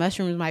 Probably the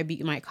mushrooms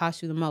might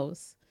cost you the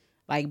most,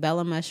 like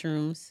bella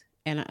mushrooms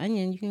and an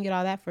onion. You can get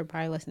all that for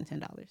probably less than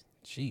 $10.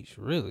 Sheesh,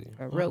 really?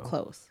 Or real Wow.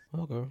 close.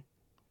 Okay.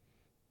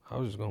 I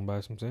was just gonna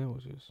buy some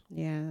sandwiches.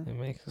 Yeah, It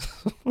makes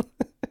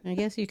I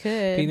guess you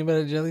could. peanut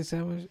butter jelly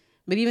sandwich.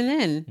 But even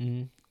then,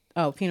 Mm-hmm.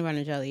 oh, peanut butter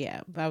and jelly,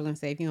 yeah. But I was gonna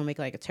say if you're gonna make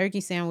like a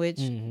turkey sandwich,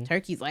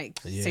 turkey's like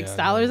Yeah, $6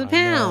 I a know.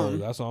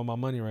 pound. That's all my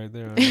money right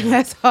there. I know.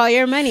 That's all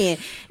your money.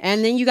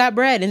 And then you got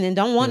bread, and then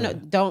Yeah.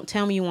 don't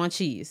tell me you want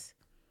cheese.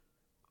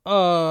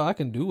 I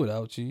can do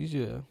without cheese.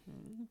 Yeah.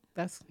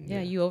 That's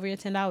you over your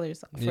 $10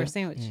 for Yeah. a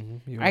sandwich.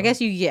 Mm-hmm. I guess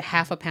you get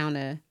half a pound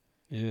of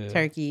Yeah.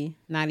 turkey,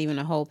 not even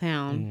a whole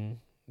pound. Mhm.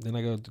 Then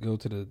I go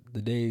to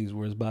the days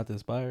where it's about to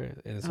expire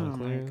and it's Oh on my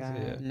clearance. god,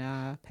 Yeah.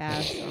 nah,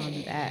 pass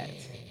on that.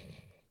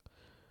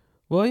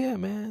 Well, yeah,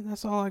 man,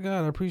 that's all I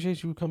got. I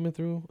appreciate you coming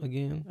through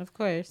again. Of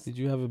course. Did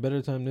you have a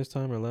better time this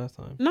time or last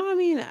time? No, I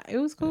mean it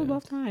was cool Yeah.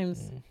 both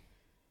times.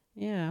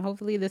 Yeah,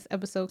 hopefully this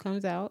episode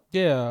comes out.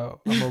 Yeah,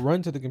 I'm gonna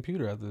run to the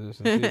computer after this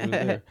and see if it's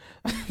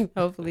there.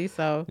 Hopefully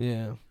so.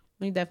 Yeah.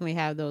 We definitely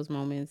have those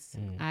moments.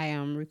 I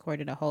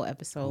recorded a whole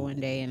episode one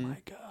day and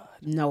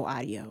no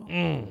audio.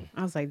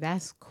 I was like,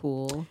 that's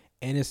cool.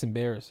 And it's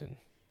embarrassing.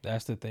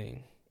 That's the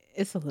thing.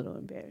 It's a little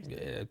embarrassing.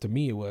 Yeah, to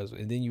me it was.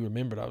 And then you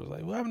remembered. I was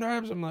like, "Well, I'm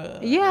nervous." I'm like,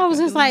 Yeah, I was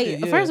just like,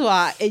 first of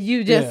all,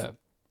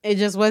 it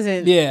just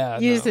wasn't. Yeah,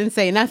 you just didn't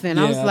say nothing.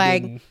 I was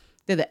like, didn't.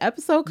 did the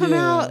episode come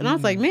Yeah, out? And I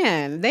was like,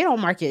 man, they don't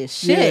market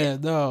shit. Yeah,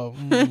 no,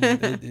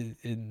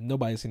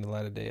 nobody's seen the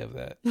light of day of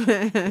that.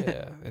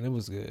 Yeah, and it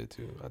was good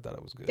too. I thought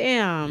it was good.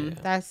 Damn, Yeah.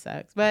 that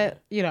sucks.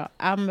 But you know,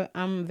 I'm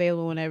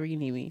available whenever you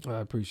need me. I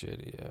appreciate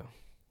it. Yeah.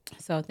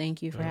 So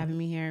thank you for having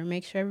me here.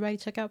 Make sure everybody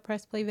check out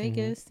Press Play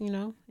Vegas. You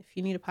know, if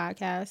you need a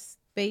podcast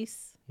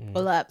space,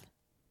 pull up.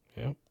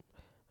 Yep.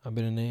 I've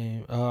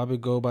been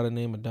go by the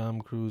name of Dom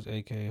Cruz,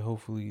 aka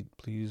hopefully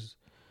please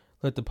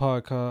let the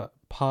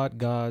pod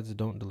gods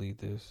don't delete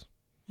this.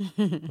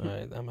 All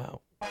right, I'm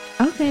out.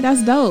 Okay,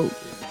 that's dope.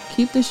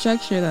 Keep the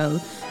structure though,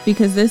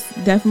 because this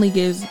definitely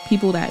gives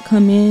people that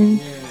come in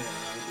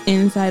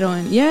insight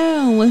on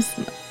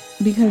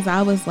because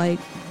I was like,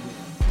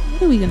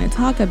 what are we gonna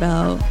talk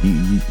about?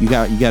 You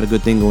got a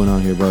good thing going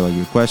on here, bro. Like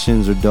your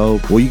questions are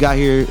dope. What you got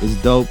here is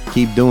dope.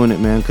 Keep doing it,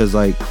 man. Cause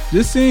like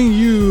Just seeing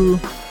you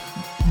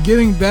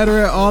getting better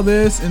at all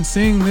this and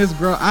seeing this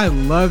grow, I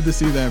love to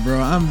see that, bro.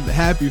 I'm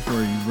happy for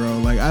you, bro.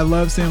 Like I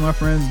love seeing my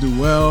friends do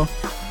well.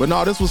 But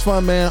no, this was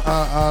fun, man.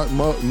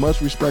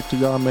 Much respect to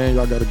y'all, man.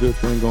 Y'all got a good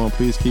thing going.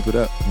 Please keep it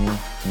up, man.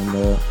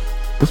 And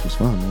this was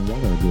fun, man.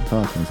 Y'all got a good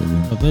podcast,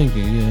 man. Oh, thank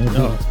you. Yeah.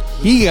 no,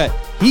 he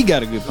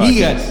got a good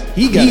podcast.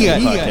 He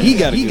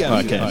got a good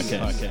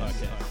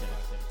podcast.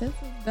 This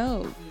is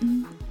dope.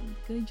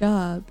 Good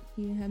job.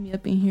 You had me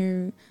up in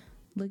here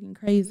looking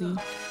crazy.